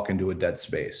 you walk into a dead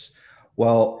space.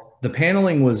 Well, the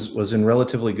paneling was in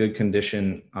relatively good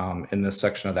condition in this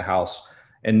section of the house,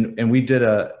 and we did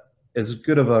as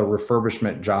good of a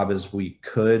refurbishment job as we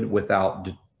could without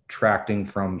detracting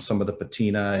from some of the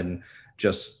patina and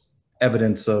just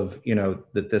evidence of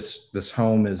that this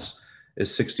home is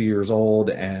 60 years old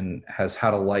and has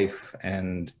had a life,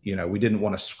 and we didn't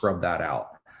want to scrub that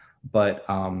out. But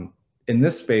in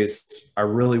this space, I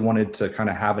really wanted to kind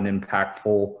of have an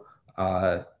impactful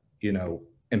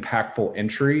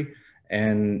entry.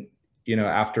 And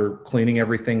after cleaning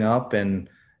everything up and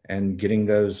getting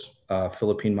those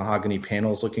Philippine mahogany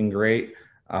panels looking great,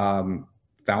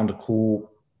 found a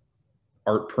cool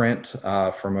art print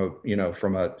from a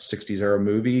 60s era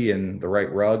movie, and the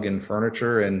right rug and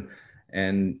furniture, and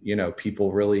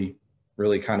people really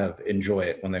kind of enjoy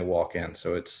it when they walk in.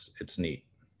 So it's neat.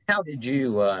 How did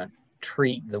you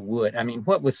treat the wood? I mean,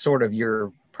 what was sort of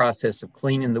your process of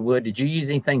cleaning the wood? Did you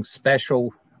use anything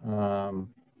special? I'll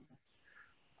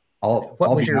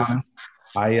be honest.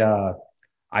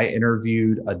 I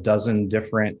interviewed a dozen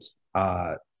different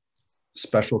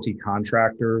specialty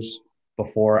contractors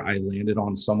before I landed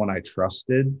on someone I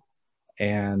trusted,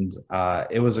 and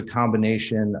it was a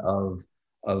combination of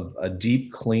a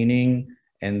deep cleaning,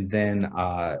 and then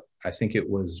I think it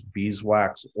was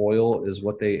beeswax oil is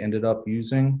what they ended up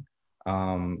using,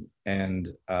 and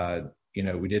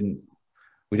we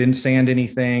didn't sand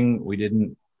anything, we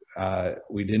didn't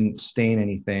stain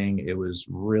anything. It was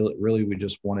really we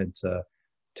just wanted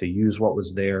to use what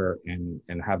was there and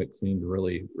have it cleaned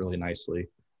really nicely.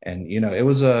 And it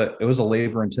was a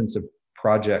labor intensive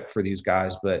project for these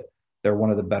guys, but they're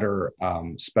one of the better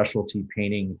specialty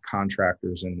painting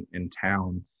contractors in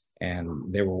town,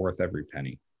 and they were worth every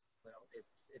penny. Well,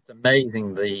 it's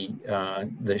amazing the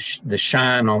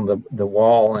shine on the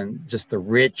wall, and just the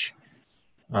rich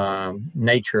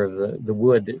nature of the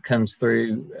wood that comes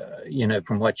through,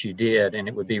 from what you did. And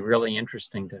it would be really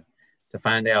interesting to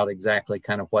find out exactly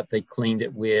kind of what they cleaned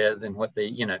it with and what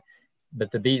they,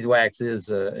 but the beeswax is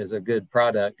a good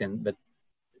product, but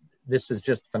this is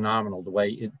just phenomenal. The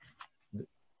way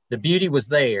the beauty was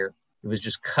there, it was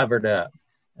just covered up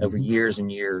over years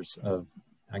and years of,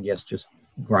 I guess, just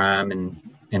grime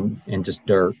and just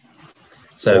dirt.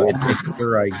 So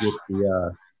after I get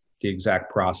the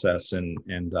exact process and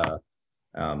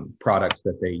products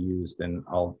that they used, and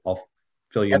I'll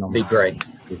fill you in on that. Be great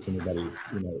if anybody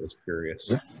is curious,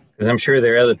 because I'm sure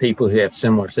there are other people who have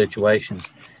similar situations.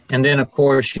 And then of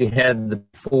course you had the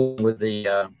before with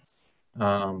the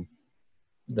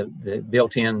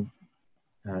built-in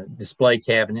display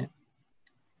cabinet,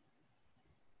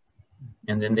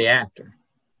 and then the after.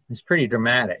 It's pretty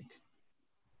dramatic.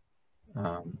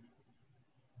 And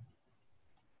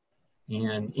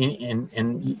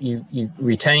you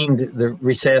retained the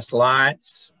recessed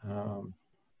lights,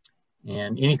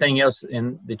 and anything else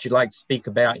that you'd like to speak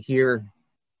about here,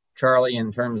 Charlie,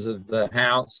 in terms of the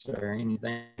house or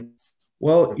anything?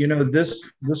 Well, this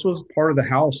was part of the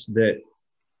house that,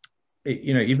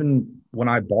 even when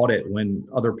I bought it, when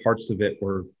other parts of it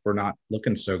were not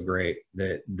looking so great,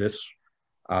 that this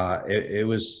it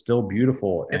was still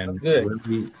beautiful, and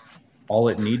really all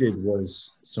it needed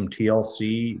was some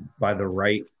TLC by the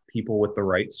right people with the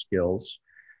right skills,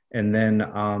 and then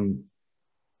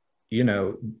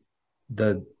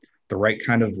the right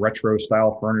kind of retro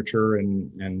style furniture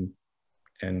and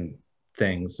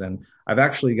things. And I've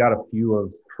actually got a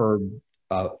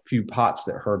few pots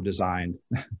that Herb designed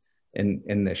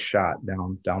in this shot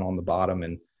down on the bottom,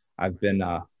 and I've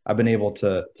been able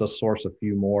to source a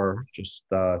few more just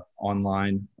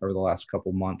online over the last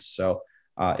couple months. So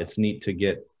it's neat to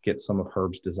get some of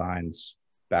Herb's designs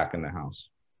back in the house.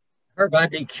 Herb,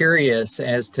 I'd be curious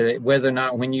as to whether or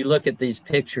not, when you look at these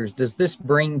pictures, does this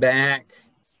bring back,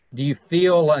 do you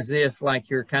feel as if like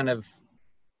you're kind of,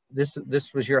 this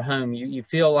was your home, you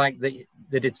feel like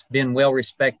that it's been well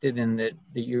respected, and that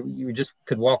you just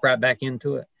could walk right back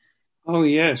into it? Oh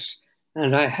yes,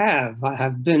 And I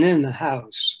have been in the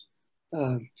house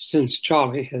since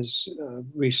Charlie has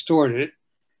restored it,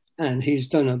 and he's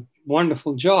done a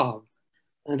wonderful job.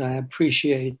 And I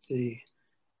appreciate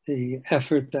the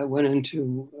effort that went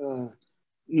into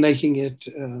making it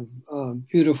a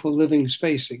beautiful living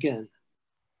space again.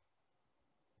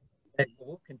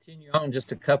 We'll continue on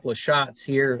just a couple of shots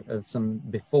here of some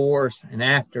befores and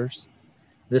afters.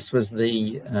 This was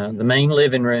the main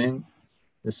living room.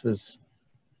 This was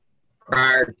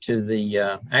prior to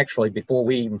the, actually before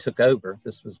we even took over.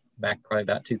 This was back probably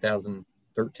about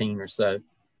 2013 or so.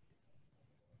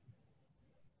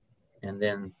 And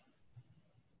then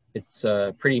it's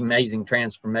a pretty amazing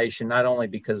transformation, not only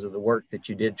because of the work that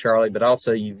you did, Charlie, but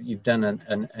also you've done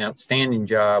an outstanding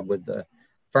job with the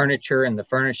furniture and the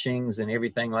furnishings and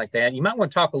everything like that. You might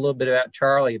want to talk a little bit about,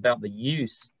 Charlie, about the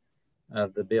use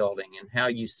of the building and how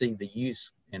you see the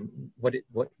use and what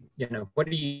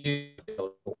do you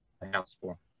build the house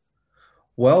for?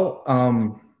 Well,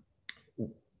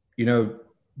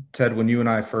 Ted, when you and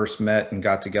I first met and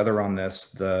got together on this,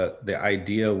 the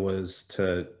idea was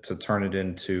to turn it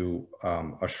into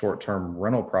a short-term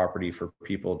rental property for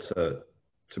people to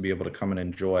be able to come and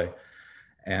enjoy.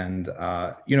 And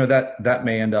that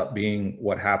may end up being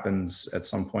what happens at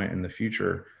some point in the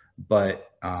future. But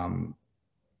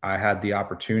I had the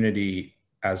opportunity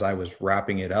as I was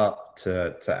wrapping it up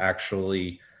to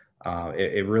actually.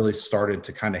 It really started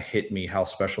to kind of hit me how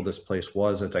special this place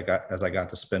was as I got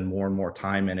to spend more and more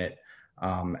time in it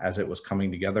as it was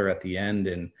coming together at the end,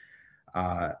 and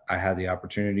I had the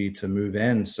opportunity to move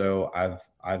in. So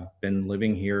I've been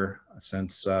living here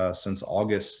since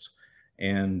August,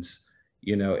 and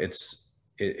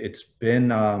it's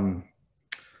been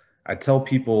I tell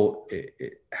people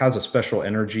it has a special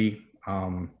energy.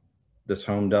 This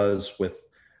home does, with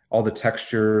all the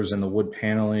textures and the wood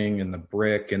paneling and the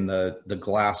brick and the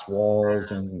glass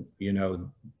walls, and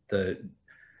the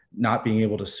not being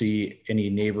able to see any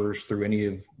neighbors through any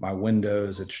of my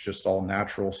windows. It's just all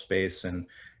natural space. And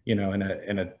in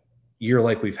a year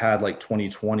like we've had, like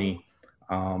 2020,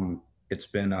 it's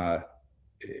been a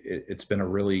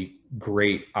really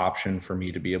great option for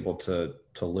me to be able to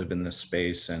live in this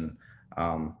space and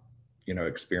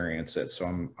experience it. So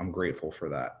I'm grateful for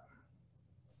that.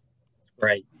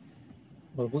 Great.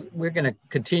 Well, we're going to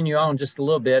continue on just a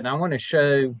little bit. And I want to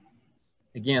show,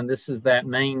 again, this is that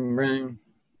main room,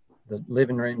 the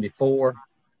living room before,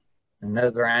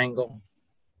 another angle.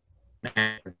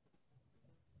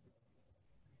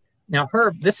 Now,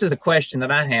 Herb, this is a question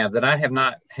that I have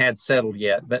not had settled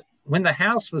yet. But when the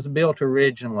house was built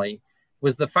originally,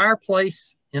 was the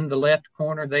fireplace in the left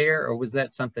corner there, or was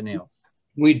that something else?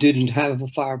 We didn't have a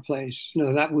fireplace.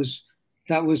 No, that was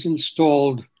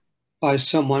installed by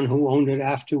someone who owned it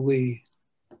after we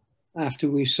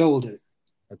sold it.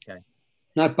 Okay.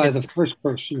 Not by the first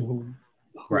person who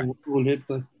right. owned it,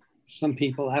 but some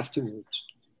people afterwards.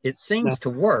 It seems to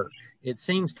work. It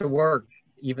seems to work,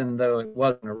 even though it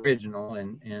wasn't original,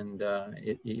 and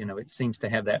it seems to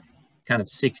have that kind of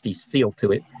 60s feel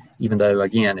to it, even though,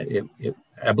 again,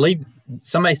 I believe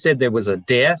somebody said there was a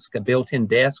desk, a built-in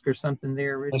desk or something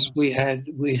there originally. Yes,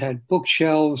 we had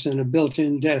bookshelves and a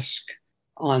built-in desk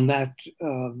on that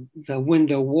the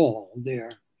window wall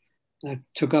there that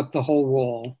took up the whole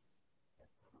wall,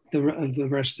 the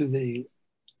rest of the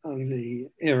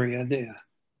area there.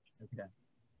 Okay.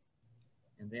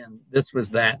 And then this was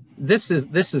that. This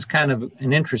is kind of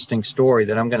an interesting story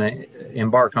that I'm going to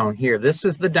embark on here. This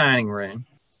is the dining room,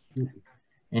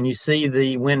 and you see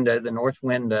the window, the north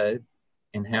window,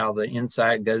 and how the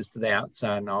inside goes to the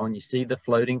outside and all, and you see the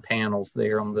floating panels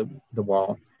there on the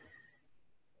wall.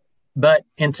 But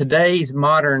in today's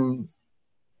modern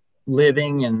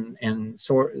living and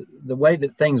sort the way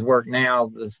that things work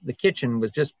now, the kitchen was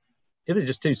just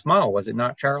too small, was it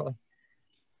not, Charlie?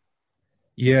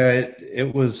 Yeah,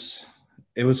 it was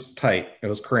tight. It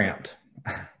was cramped.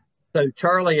 So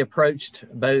Charlie approached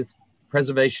both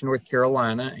Preservation North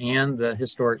Carolina and the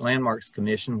Historic Landmarks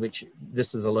Commission, which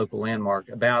this is a local landmark,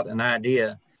 about an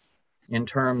idea in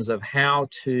terms of how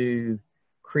to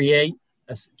create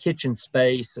a kitchen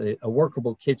space, a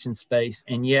workable kitchen space,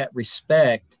 and yet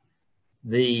respect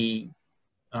the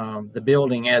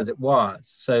building as it was.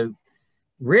 So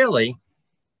really,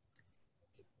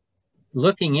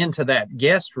 looking into that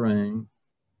guest room,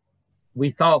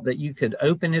 we thought that you could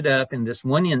open it up in this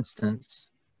one instance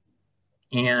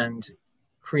and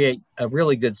create a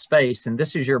really good space. And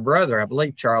this is your brother, I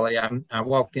believe, Charlie. I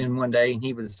walked in one day and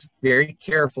he was very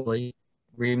carefully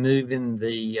removing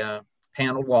the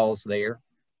panel walls there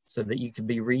so that you could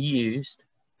be reused,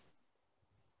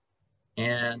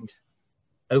 and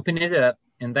open it up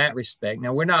in that respect.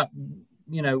 Now, we're not,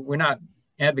 we're not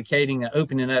advocating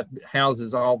opening up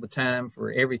houses all the time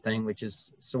for everything, which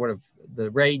is sort of the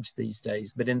rage these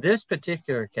days. But in this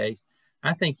particular case,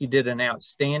 I think you did an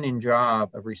outstanding job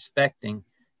of respecting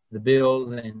the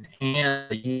building and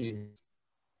the use,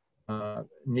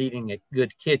 needing a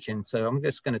good kitchen. So I'm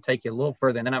just going to take you a little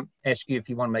further, and then I'll ask you if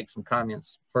you want to make some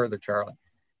comments further, Charlie.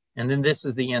 And then this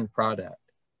is the end product.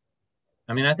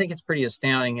 I mean, I think it's pretty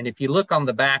astounding. And if you look on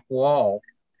the back wall,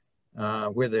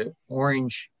 where the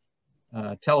orange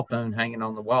telephone hanging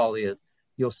on the wall is,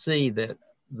 you'll see that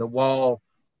the wall,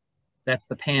 that's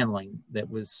the paneling that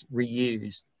was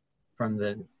reused from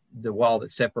the wall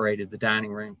that separated the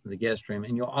dining room from the guest room.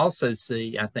 And you'll also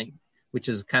see, I think, which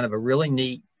is kind of a really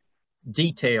neat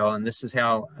detail, and this is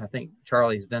how I think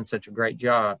Charlie's done such a great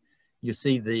job. You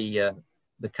see the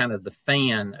kind of the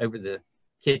fan over the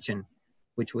kitchen,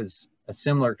 which was a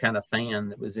similar kind of fan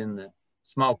that was in the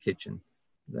small kitchen,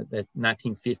 the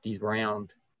 1950s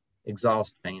round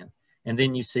exhaust fan. And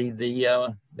then you see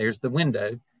there's the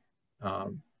window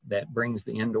that brings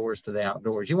the indoors to the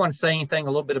outdoors. You want to say anything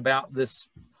a little bit about this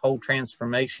whole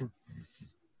transformation?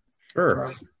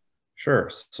 Sure.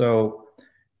 So,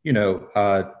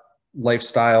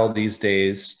 lifestyle these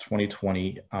days,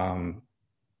 2020,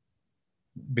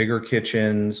 bigger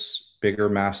kitchens, bigger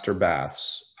master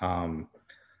baths,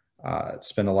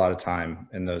 spend a lot of time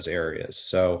in those areas.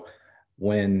 So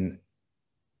when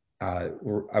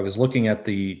I was looking at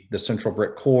the central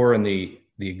brick core and the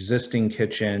existing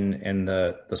kitchen and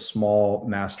the small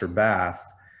master bath,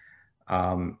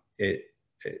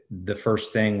 the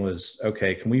first thing was,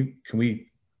 okay, can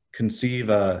we conceive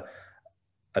a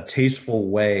tasteful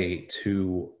way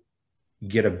to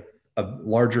get a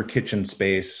larger kitchen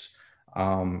space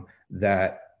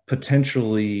that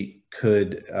potentially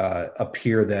could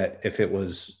appear that if it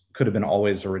could have been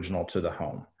always original to the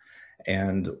home.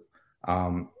 And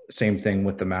same thing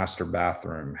with the master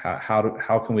bathroom.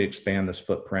 How can we expand this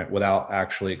footprint without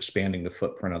actually expanding the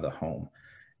footprint of the home?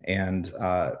 And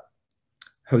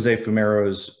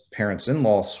Cohen-Fumero's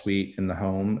parents-in-law suite in the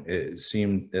home,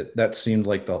 that seemed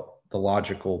like the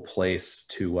logical place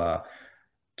to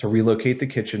relocate the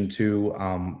kitchen to.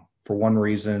 For one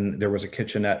reason, there was a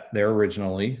kitchenette there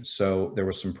originally, so there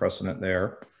was some precedent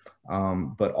there.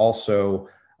 But also,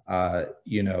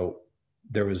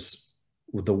 there was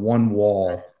the one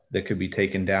wall that could be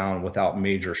taken down without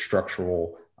major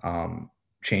structural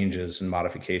changes and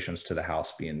modifications to the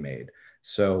house being made.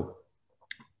 So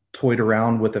toyed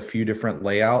around with a few different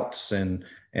layouts and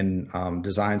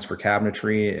designs for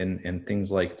cabinetry and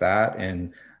things like that.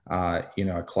 And, I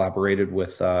collaborated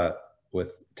with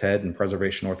Ted and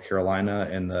Preservation North Carolina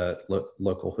and the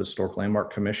local Historic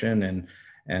Landmark Commission,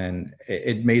 and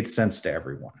it made sense to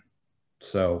everyone.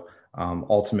 So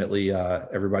ultimately,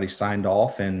 everybody signed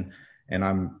off, and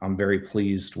I'm very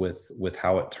pleased with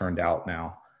how it turned out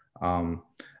now.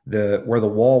 Where the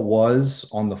wall was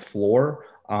on the floor,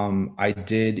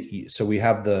 so we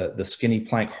have the skinny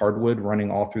plank hardwood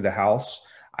running all through the house.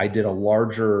 I did a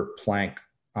larger plank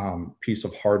piece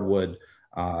of hardwood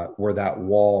where that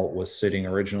wall was sitting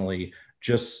originally,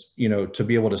 just, to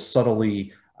be able to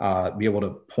subtly be able to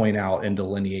point out and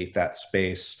delineate that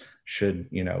space should,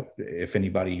 if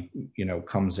anybody,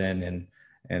 comes in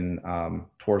and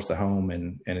tours the home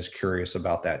and is curious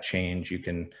about that change,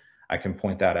 I can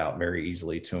point that out very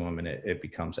easily to them, and it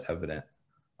becomes evident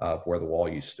of where the wall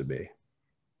used to be.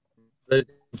 Those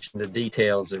are the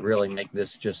details that really make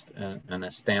this just an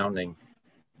astounding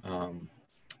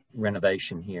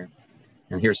renovation here.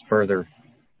 And here's further.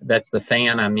 That's the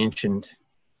fan I mentioned,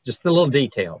 just the little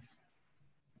details.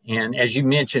 And as you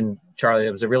mentioned, Charlie,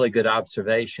 it was a really good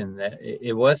observation that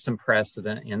it was some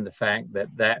precedent in the fact that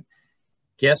that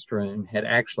guest room had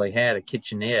actually had a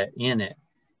kitchenette in it.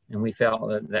 And we felt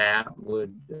that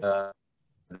would that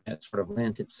sort of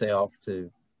lent itself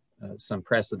to some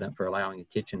precedent for allowing a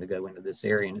kitchen to go into this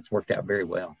area, and it's worked out very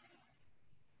well.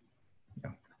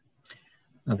 Yeah.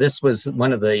 Now, this was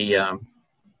one of the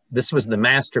this was the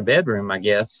master bedroom, I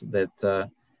guess, that the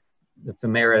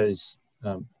Fumero's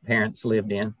parents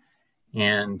lived in,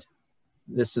 and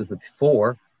this is the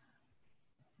before,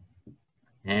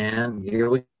 and here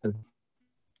we go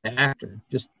after.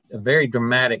 Just a very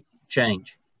dramatic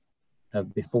change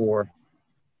of before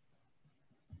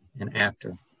and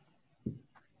after.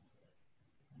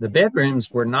 The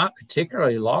bedrooms were not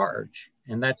particularly large,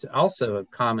 and that's also a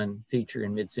common feature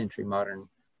in mid-century modern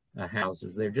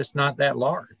houses. They're just not that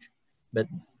large, but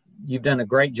you've done a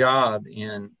great job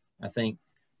in, I think,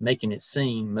 making it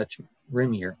seem much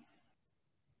roomier.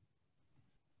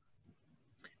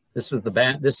 This was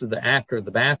the after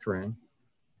the bathroom,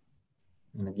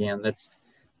 and again,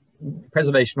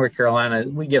 Preservation North Carolina,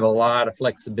 we give a lot of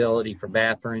flexibility for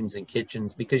bathrooms and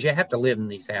kitchens because you have to live in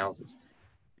these houses.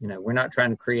 You know, we're not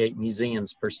trying to create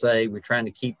museums per se. We're trying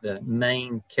to keep the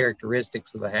main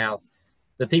characteristics of the house.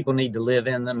 The people need to live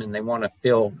in them, and they want to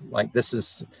feel like this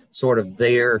is sort of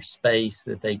their space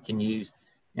that they can use.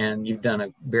 And you've done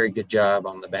a very good job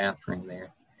on the bathroom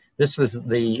there. This was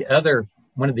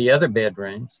one of the other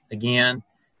bedrooms. Again,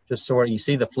 just sort of, you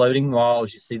see the floating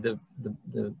walls, you see the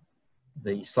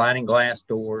sliding glass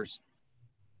doors,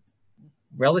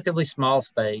 relatively small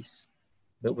space,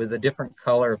 but with a different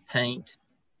color of paint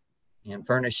and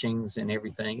furnishings and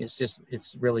everything.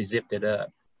 It's really zipped it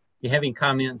up. You have any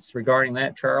comments regarding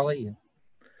that, Charlie?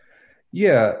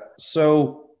 Yeah.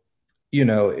 So, you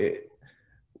know,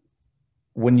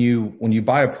 when you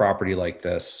buy a property like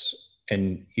this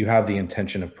and you have the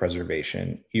intention of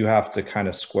preservation, you have to kind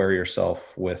of square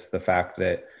yourself with the fact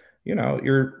that, you know,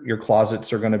 your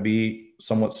closets are going to be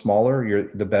somewhat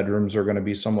smaller, the bedrooms are going to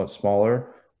be somewhat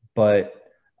smaller,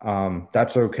 but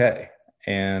that's okay.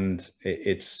 And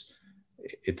it's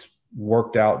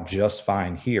worked out just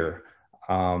fine here.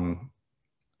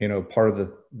 You know, part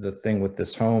of the thing with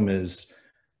this home is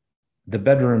the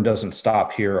bedroom doesn't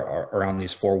stop here around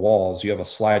these four walls. You have a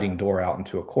sliding door out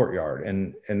into a courtyard,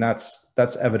 and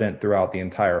that's evident throughout the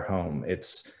entire home.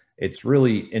 It's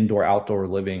really indoor outdoor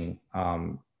living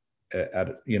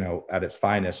at its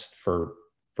finest for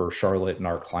Charlotte and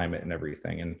our climate and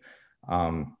everything.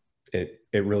 And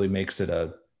it really makes it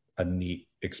a neat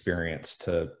experience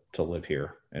to live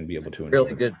here and be able to enjoy.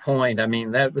 Really good point. I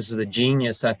mean, that was the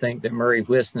genius, I think, that Murray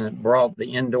Wisnant brought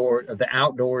the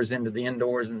outdoors into the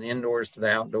indoors and the indoors to the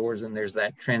outdoors. And there's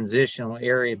that transitional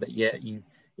area, but yet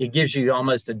it gives you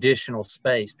almost additional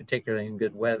space, particularly in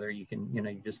good weather. You can, you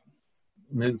just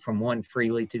move from one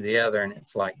freely to the other, and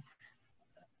it's like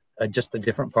just a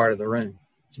different part of the room.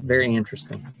 It's very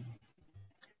interesting.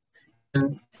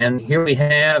 And here we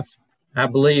have, I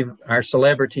believe, our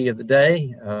celebrity of the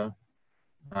day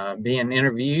being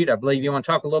interviewed. I believe you want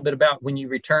to talk a little bit about when you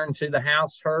returned to the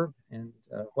house, Herb, and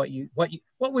what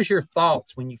was your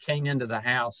thoughts when you came into the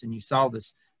house and you saw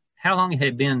this? How long it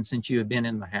had been since you had been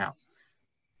in the house?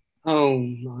 Oh,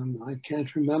 I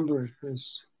can't remember. It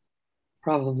was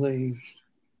probably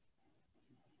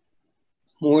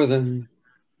more than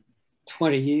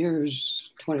 20 years,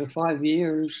 25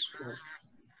 years,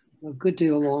 a good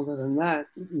deal longer than that,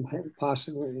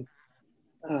 possibly.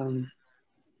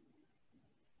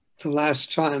 The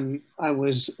last time I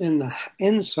was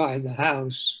inside the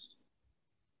house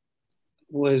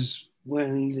was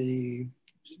when the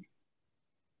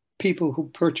people who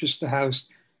purchased the house,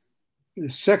 the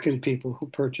second people who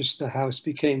purchased the house,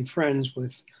 became friends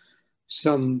with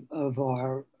some of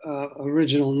our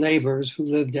original neighbors who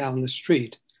lived down the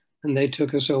street, and they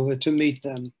took us over to meet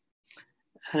them.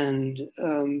 And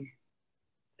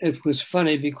it was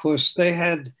funny because they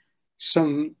had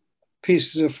some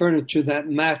pieces of furniture that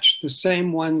matched the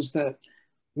same ones that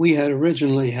we had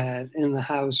originally had in the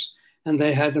house, and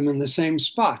they had them in the same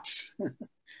spots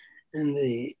in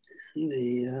the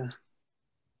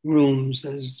rooms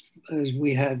as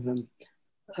we had them.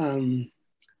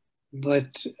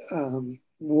 But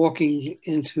walking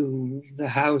into the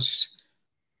house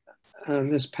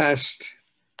this past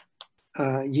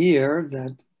year,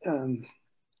 that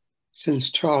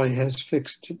since Charlie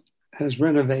has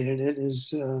renovated it,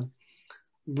 is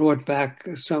brought back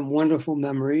some wonderful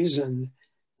memories, and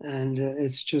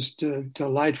it's just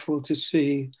delightful to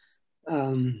see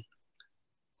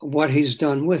what he's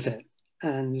done with it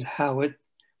and how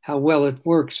well it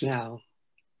works now.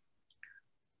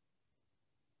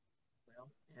 Well,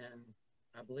 and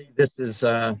I believe this is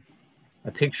a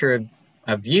picture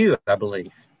of you, I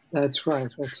believe. That's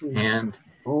right. That's and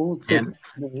old and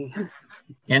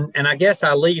I guess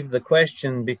I'll leave the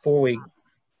question before we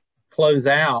close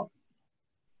out.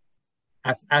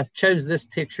 I chose this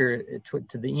picture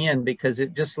to the end because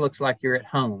it just looks like you're at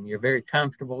home. You're very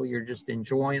comfortable. You're just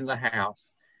enjoying the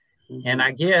house. Mm-hmm. And I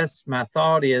guess my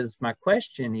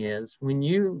question is, when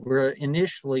you were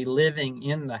initially living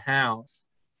in the house,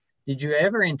 did you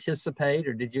ever anticipate,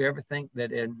 or did you ever think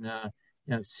that in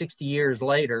 60 years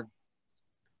later,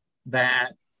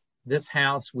 that this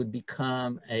house would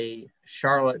become a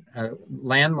Charlotte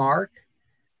landmark,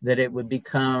 that it would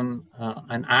become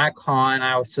an icon,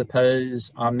 I would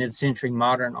suppose, of mid-century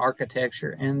modern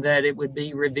architecture, and that it would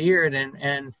be revered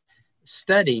and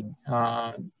studied?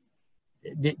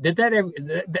 Did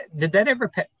that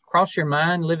ever cross your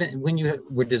mind, living when you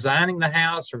were designing the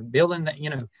house or building that?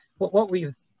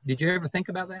 Did you ever think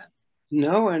about that?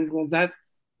 No, and well, that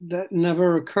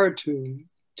never occurred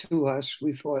to us.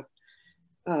 We thought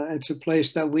It's a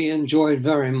place that we enjoyed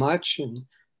very much, and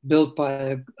built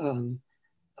by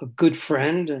a good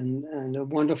friend and a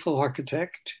wonderful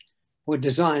architect, or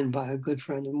designed by a good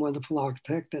friend and wonderful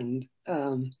architect. And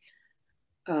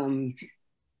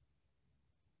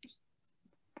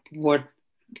what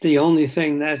the only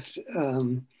thing that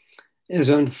is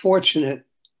unfortunate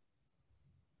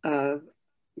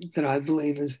that I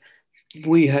believe is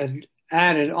we had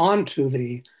added onto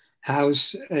the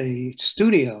house a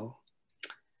studio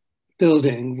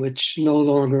building which no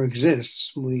longer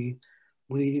exists. We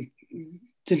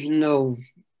didn't know,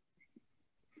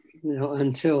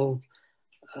 until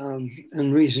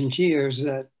in recent years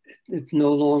that it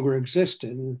no longer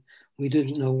existed. And we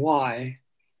didn't know why,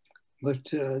 but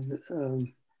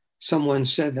someone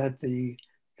said that the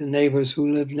neighbors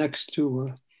who lived next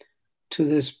to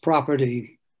this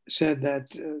property said that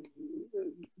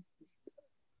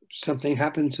something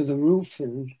happened to the roof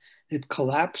and it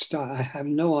collapsed. I have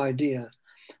no idea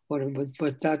what it was,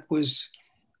 but that was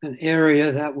an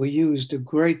area that we used a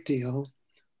great deal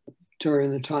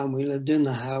during the time we lived in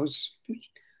the house.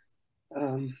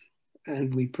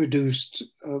 And we produced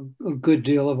a good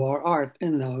deal of our art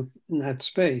in that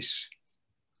space.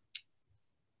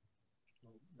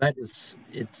 It's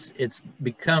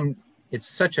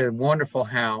such a wonderful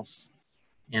house,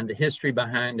 and the history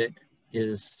behind it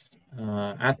is,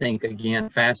 I think, again,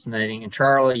 fascinating. And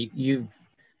Charlie,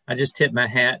 I just tip my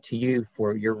hat to you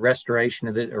for your restoration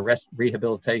of it, or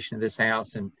rehabilitation of this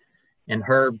house, and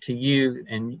Herb, to you,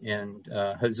 and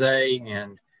Jose,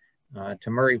 and to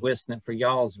Murray Wisnett for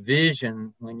y'all's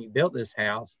vision when you built this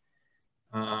house.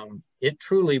 It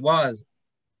truly was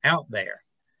out there,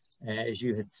 as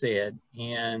you had said,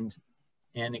 and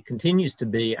it continues to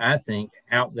be, I think,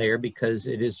 out there, because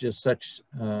it is just such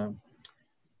a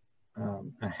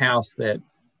house that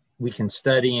we can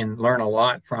study and learn a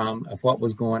lot from, of what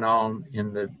was going on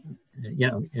in the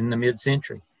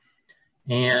mid-century.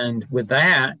 And with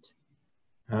that,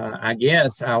 I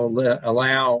guess I'll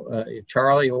allow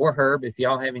Charlie or Herb, if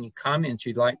y'all have any comments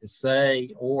you'd like to say,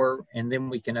 and then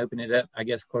we can open it up, I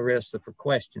guess, Clarissa, for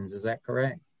questions. Is that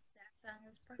correct? That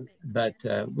sounds perfect.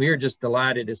 But we're just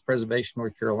delighted as Preservation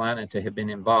North Carolina to have been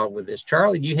involved with this.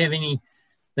 Charlie, do you have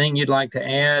anything you'd like to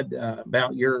add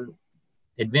about your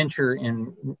adventure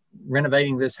in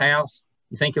renovating this house?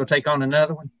 You think you'll take on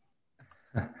another one?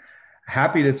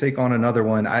 Happy to take on another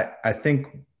one. I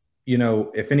think,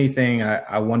 if anything,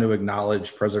 I want to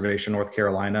acknowledge Preservation North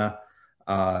Carolina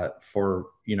for,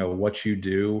 what you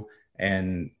do,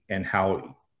 and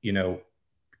how,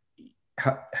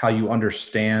 how you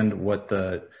understand what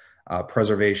the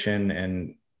preservation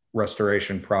and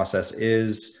restoration process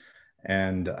is,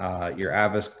 and your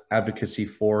advocacy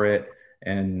for it.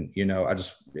 And,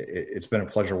 it's been a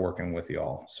pleasure working with you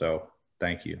all. So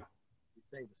thank you. We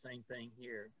say the same thing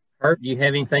here. Herb, do you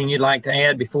have anything you'd like to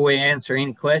add before we answer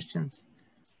any questions?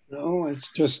 No, it's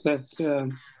just that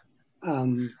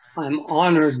I'm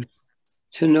honored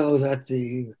to know that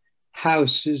the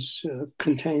house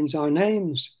contains our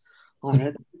names on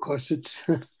it, because it's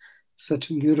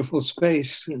such a beautiful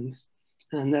space, and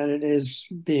that it is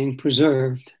being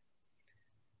preserved.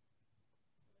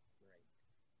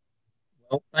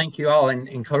 Well, thank you all.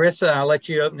 And Clarissa, I'll let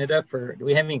you open it up do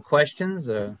we have any questions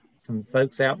from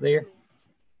folks out there?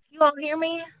 You all hear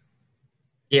me?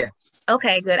 Yes.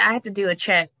 Okay, good. I had to do a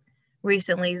check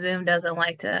recently. Zoom doesn't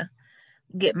like to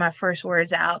get my first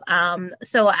words out.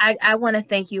 So I want to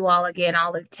thank you all again,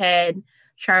 all of Ted,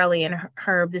 Charlie, and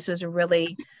Herb. This was a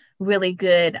really, really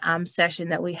good session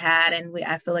that we had. And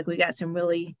I feel like we got some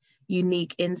really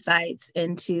unique insights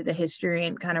into the history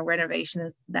and kind of renovation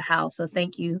of the house. So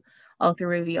thank you, all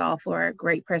three of you all, for a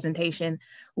great presentation.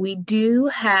 We do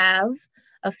have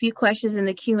a few questions in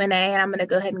the Q&A, and I'm going to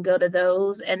go ahead and go to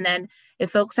those. And then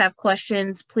if folks have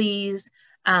questions, please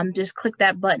just click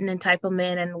that button and type them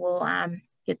in, and we'll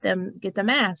get them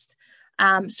asked.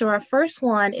 So our first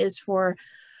one is for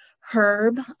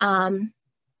Herb.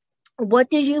 What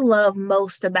did you love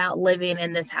most about living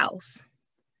in this house?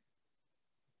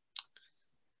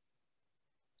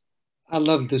 I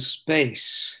love the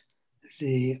space,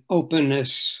 the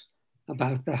openness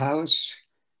about the house,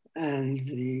 and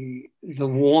the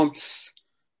warmth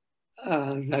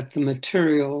that the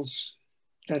materials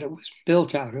that it was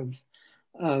built out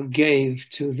of gave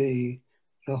to the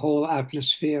whole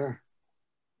atmosphere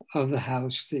of the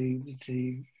house.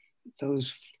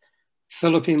 Those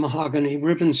Philippine mahogany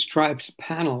ribbon striped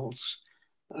panels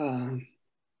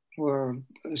were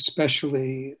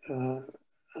especially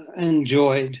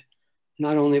enjoyed,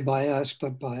 not only by us,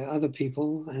 but by other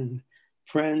people and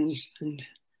friends. And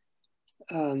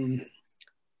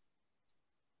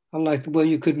I like the way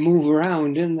you could move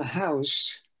around in the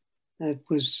house. It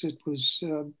was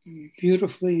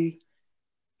beautifully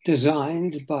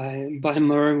designed by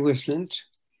Murray Wisnant,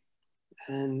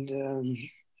 and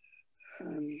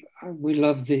we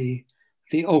love the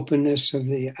openness of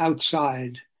the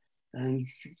outside and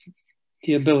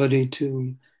the ability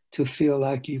to feel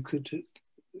like you could,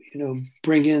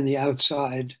 bring in the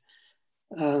outside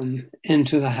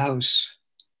into the house.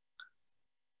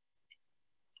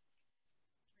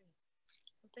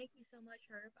 Thank you so much,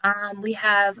 Herb. We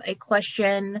have a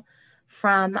question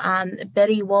from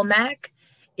Betty Womack.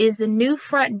 Is the new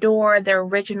front door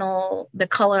the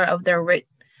color of the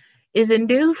Is a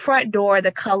new front door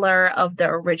the color of the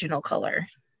original color?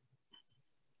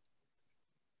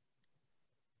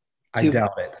 I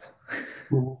doubt it.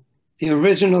 The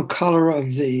original color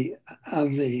of the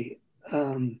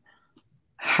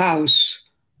house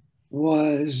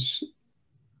was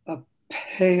a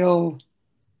pale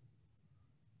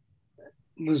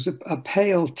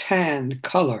tan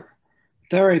color,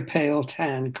 very pale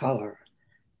tan color,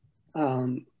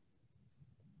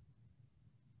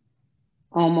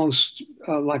 almost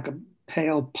like a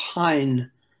pale pine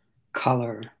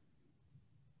color.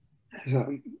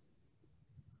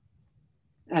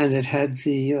 And it had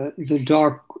the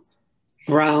dark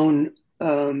brown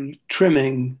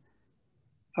trimming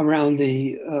around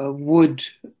the wood,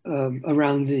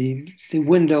 around the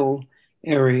window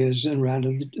areas and around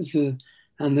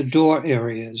the door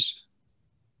areas.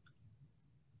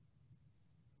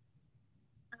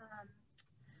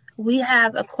 We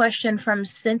have a question from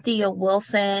Cynthia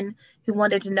Wilson, who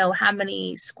wanted to know how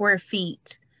many square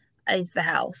feet is the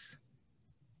house?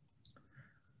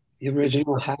 The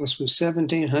original house was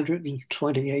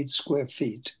 1,728 square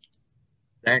feet.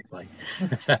 Exactly.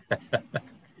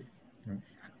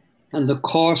 And the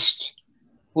cost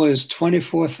was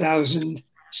 $24,600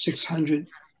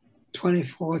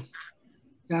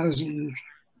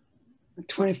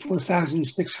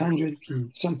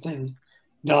 something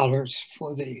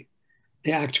for the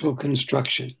actual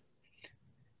construction.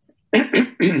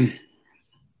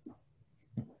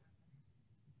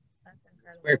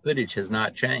 Square footage has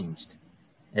not changed,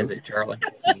 has it, Charlie?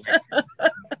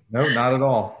 No, not at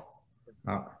all.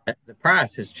 The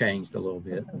price has changed a little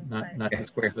bit, not the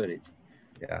square footage.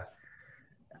 Yeah.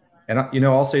 And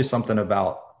I'll say something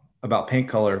about paint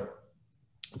color,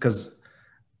 because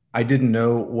I didn't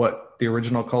know what the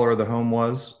original color of the home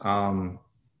was when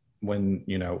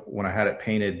I had it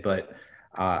painted, but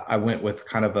I went with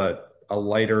kind of a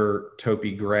lighter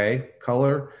taupey gray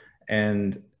color,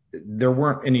 and there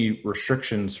weren't any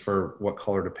restrictions for what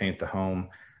color to paint the home.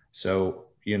 So,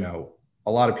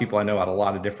 a lot of people I know had a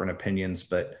lot of different opinions,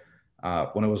 but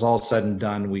when it was all said and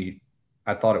done,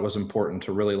 I thought it was important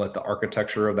to really let the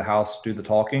architecture of the house do the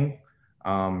talking,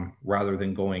 rather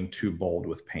than going too bold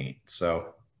with paint.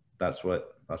 So that's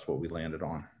what we landed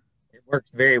on. It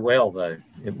works very well, though.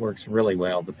 It works really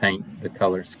well to paint the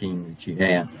color scheme that you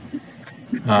have.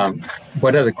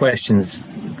 What other questions,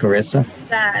 Clarissa?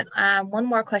 Got one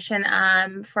more question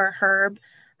for Herb.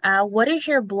 What is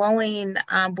your blowing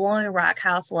rock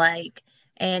house like?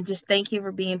 And just thank you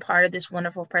for being part of this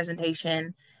wonderful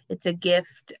presentation. It's a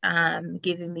gift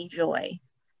giving me joy.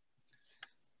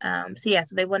 So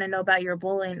they want to know about your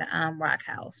blowing rock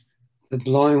house. The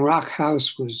blowing rock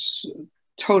house was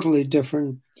totally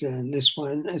different than this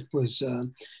one. It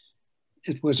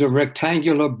was a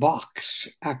rectangular box,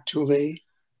 actually,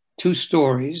 2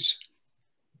 stories.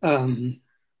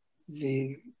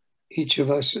 Each of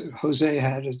us, Jose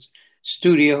had a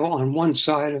studio on one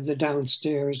side of the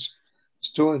downstairs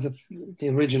store, the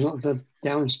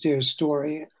downstairs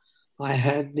story. I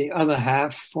had the other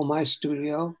half for my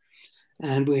studio,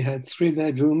 and we had 3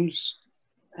 bedrooms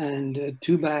and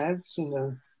 2 baths and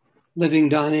a living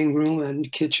dining room and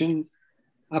kitchen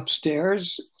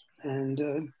upstairs, and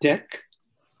a deck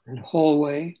and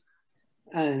hallway,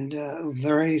 and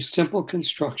very simple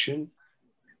construction.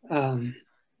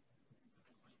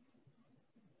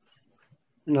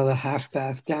 Another half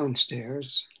bath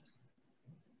downstairs.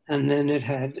 And then it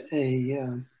had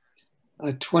a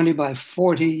 20 by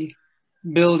 40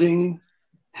 building,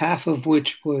 half of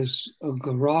which was a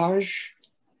garage,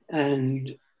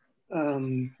 and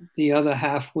the other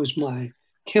half was my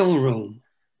kiln room.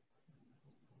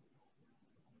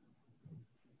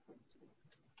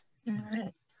 All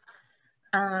right.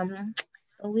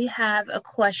 We have a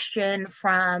question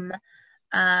from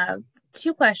 2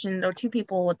 questions, or 2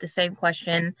 people with the same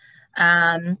question.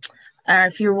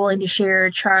 If you're willing to share,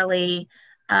 Charlie,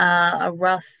 a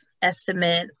rough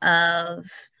estimate of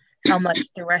how much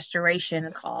the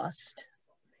restoration cost.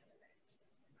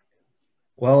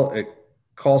 Well,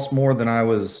 Cost more than I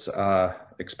was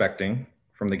expecting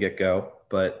from the get-go,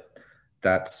 but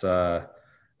that's to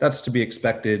be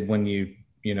expected when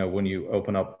when you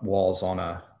open up walls on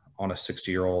a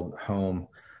 60-year-old home.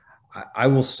 I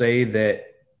will say that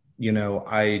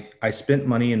I spent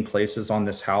money in places on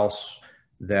this house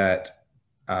that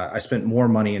I spent more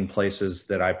money in places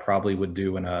that I probably would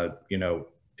do in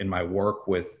in my work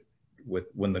with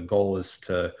when the goal is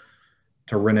to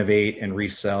renovate and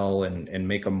resell and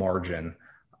make a margin.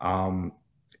 Um,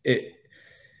 it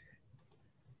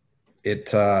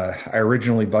I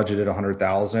originally budgeted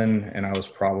 100,000 and I was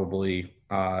probably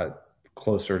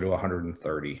closer to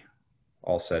 130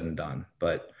 all said and done.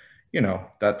 But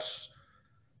that's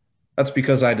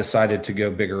because I decided to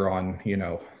go bigger on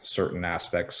certain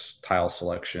aspects, tile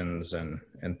selections and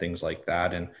things like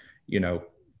that, and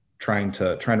trying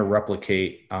to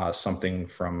replicate something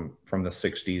from the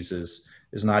 60s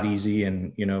is not easy,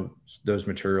 and those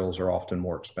materials are often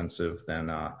more expensive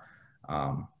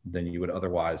than you would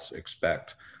otherwise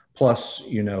expect. Plus,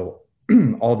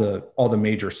 all the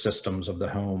major systems of the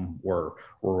home were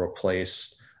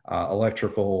replaced,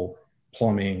 electrical,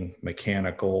 plumbing,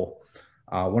 mechanical.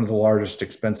 One of the largest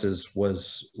expenses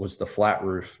was the flat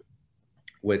roof,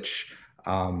 which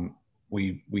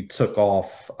we took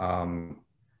off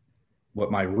what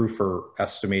my roofer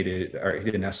estimated, or he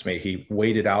didn't estimate, he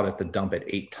weighed it out at the dump at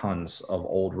 8 tons of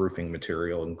old roofing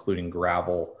material, including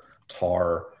gravel,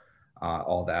 tar,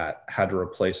 all that. Had to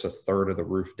replace a third of the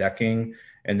roof decking.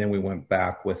 And then we went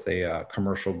back with a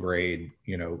commercial grade,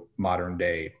 modern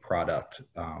day product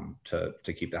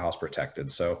to keep the house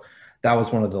protected. So that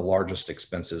was one of the largest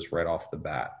expenses right off the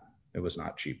bat. It was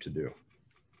not cheap to do.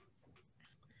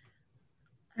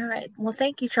 All right. Well,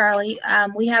 thank you, Charlie.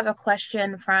 We have a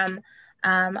question from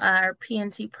our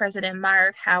PNC president,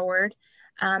 Mark Howard.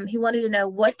 He wanted to know,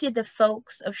 what did the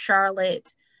folks of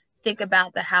Charlotte think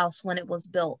about the house when it was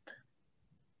built?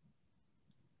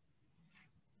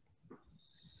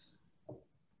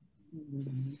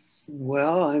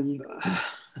 Well,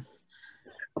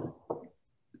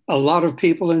 a lot of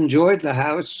people enjoyed the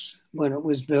house when it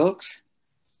was built.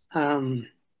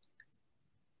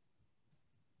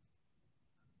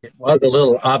 It was a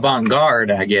little avant-garde,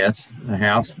 I guess, the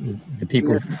house. The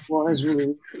people. It was.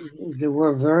 There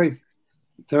were very,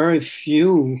 very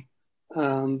few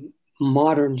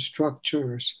modern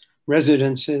structures,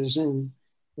 residences in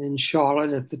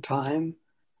Charlotte at the time.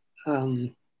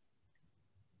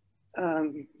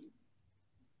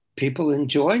 People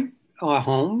enjoyed our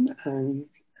home and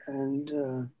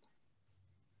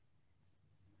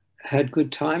had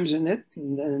good times in it,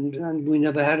 and we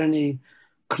never had any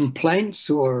complaints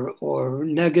or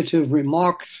negative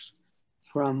remarks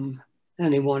from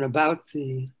anyone about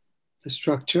the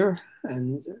structure.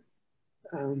 And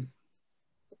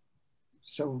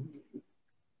so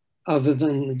other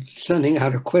than sending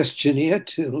out a questionnaire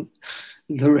to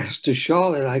the rest of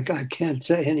Charlotte, I can't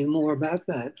say any more about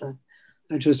that.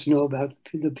 I just know about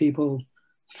the people,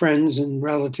 friends and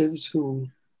relatives who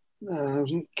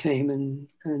came and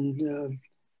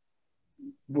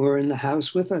were in the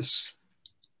house with us.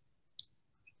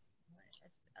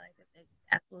 It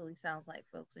absolutely sounds like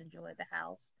folks enjoyed the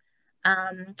house.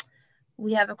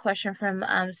 We have a question from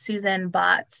Suzanne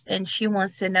Botts, and she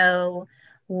wants to know,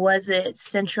 was there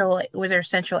central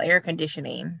air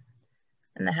conditioning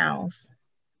in the house?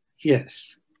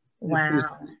 Yes.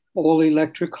 Wow. All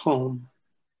electric home.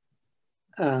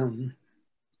 And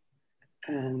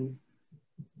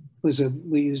we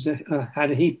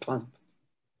had a heat pump.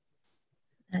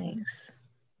 Nice.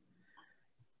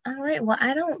 All right. Well,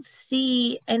 I don't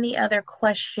see any other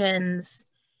questions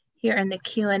here in the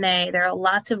Q&A. There are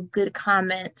lots of good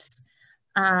comments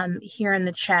here in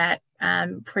the chat,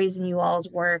 praising you all's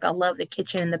work. I love the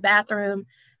kitchen and the bathroom.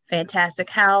 Fantastic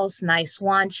house. Nice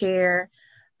swan chair.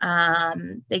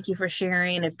 Thank you for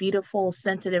sharing a beautiful,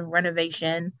 sensitive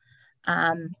renovation.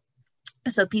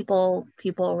 So people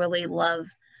really love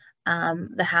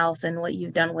the house and what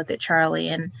you've done with it, Charlie,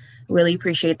 and really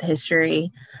appreciate the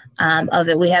history of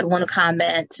it. We had one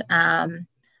comment,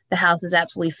 the house is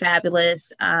absolutely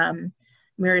fabulous.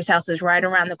 Miri's house is right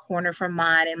around the corner from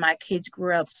mine, and my kids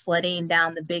grew up sledding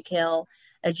down the big hill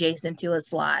adjacent to a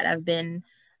slide. I've been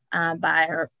by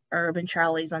Urban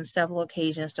Charlie's on several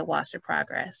occasions to watch the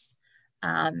progress.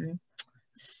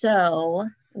 So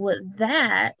with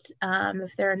that,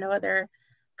 if there are no other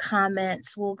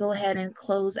comments, we'll go ahead and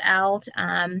close out.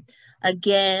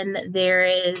 Again, there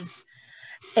is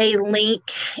a link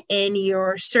in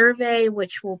your survey,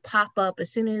 which will pop up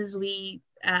as soon as you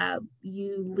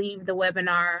leave the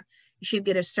webinar. You should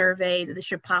get a survey that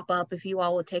should pop up if you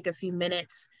all will take a few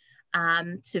minutes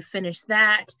to finish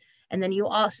that. And then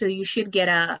you should get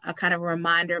a kind of a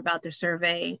reminder about the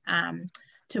survey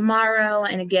tomorrow.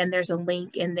 And again, there's a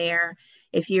link in there.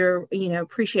 If you're,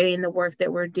 appreciating the work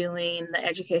that we're doing, the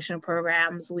educational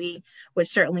programs, we would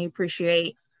certainly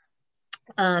appreciate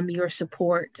your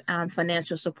support,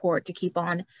 financial support to keep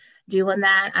on doing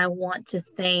that. I want to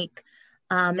thank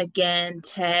again,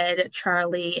 Ted,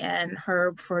 Charlie, and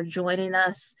Herb for joining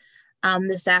us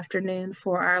this afternoon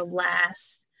for our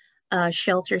last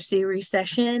shelter series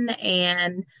session.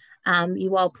 And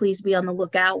you all please be on the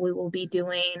lookout. We will be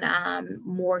doing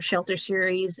more shelter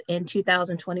series in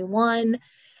 2021.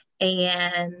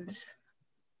 And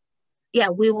yeah,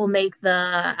 we will make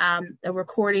the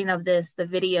recording of this, the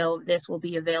video of this will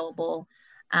be available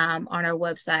on our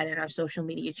website and our social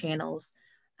media channels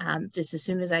just as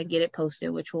soon as I get it posted,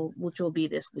 which will be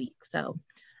this week. So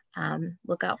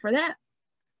look out for that.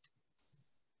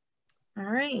 All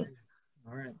right.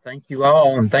 All right. Thank you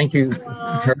all. And thank you,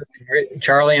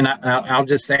 Charlie. And I'll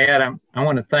just add, I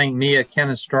want to thank Mia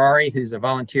Canestrari, who's a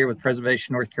volunteer with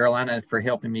Preservation North Carolina, for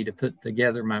helping me to put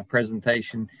together my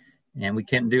presentation. And we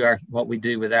can't do what we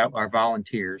do without our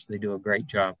volunteers. They do a great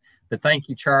job. But thank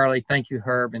you, Charlie. Thank you,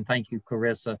 Herb. And thank you,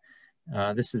 Clarissa.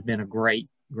 This has been a great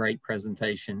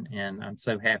presentation. And I'm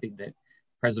so happy that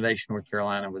Preservation North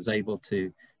Carolina was able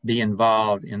to be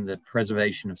involved in the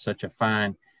preservation of such a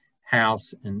fine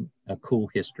house and a cool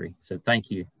history. So thank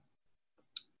you.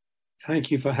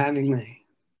 Thank you for having me.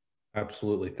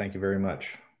 Absolutely. Thank you very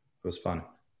much. It was fun.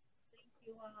 Thank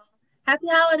you all. Happy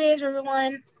holidays,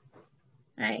 everyone. All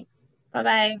right.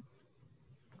 Bye-bye.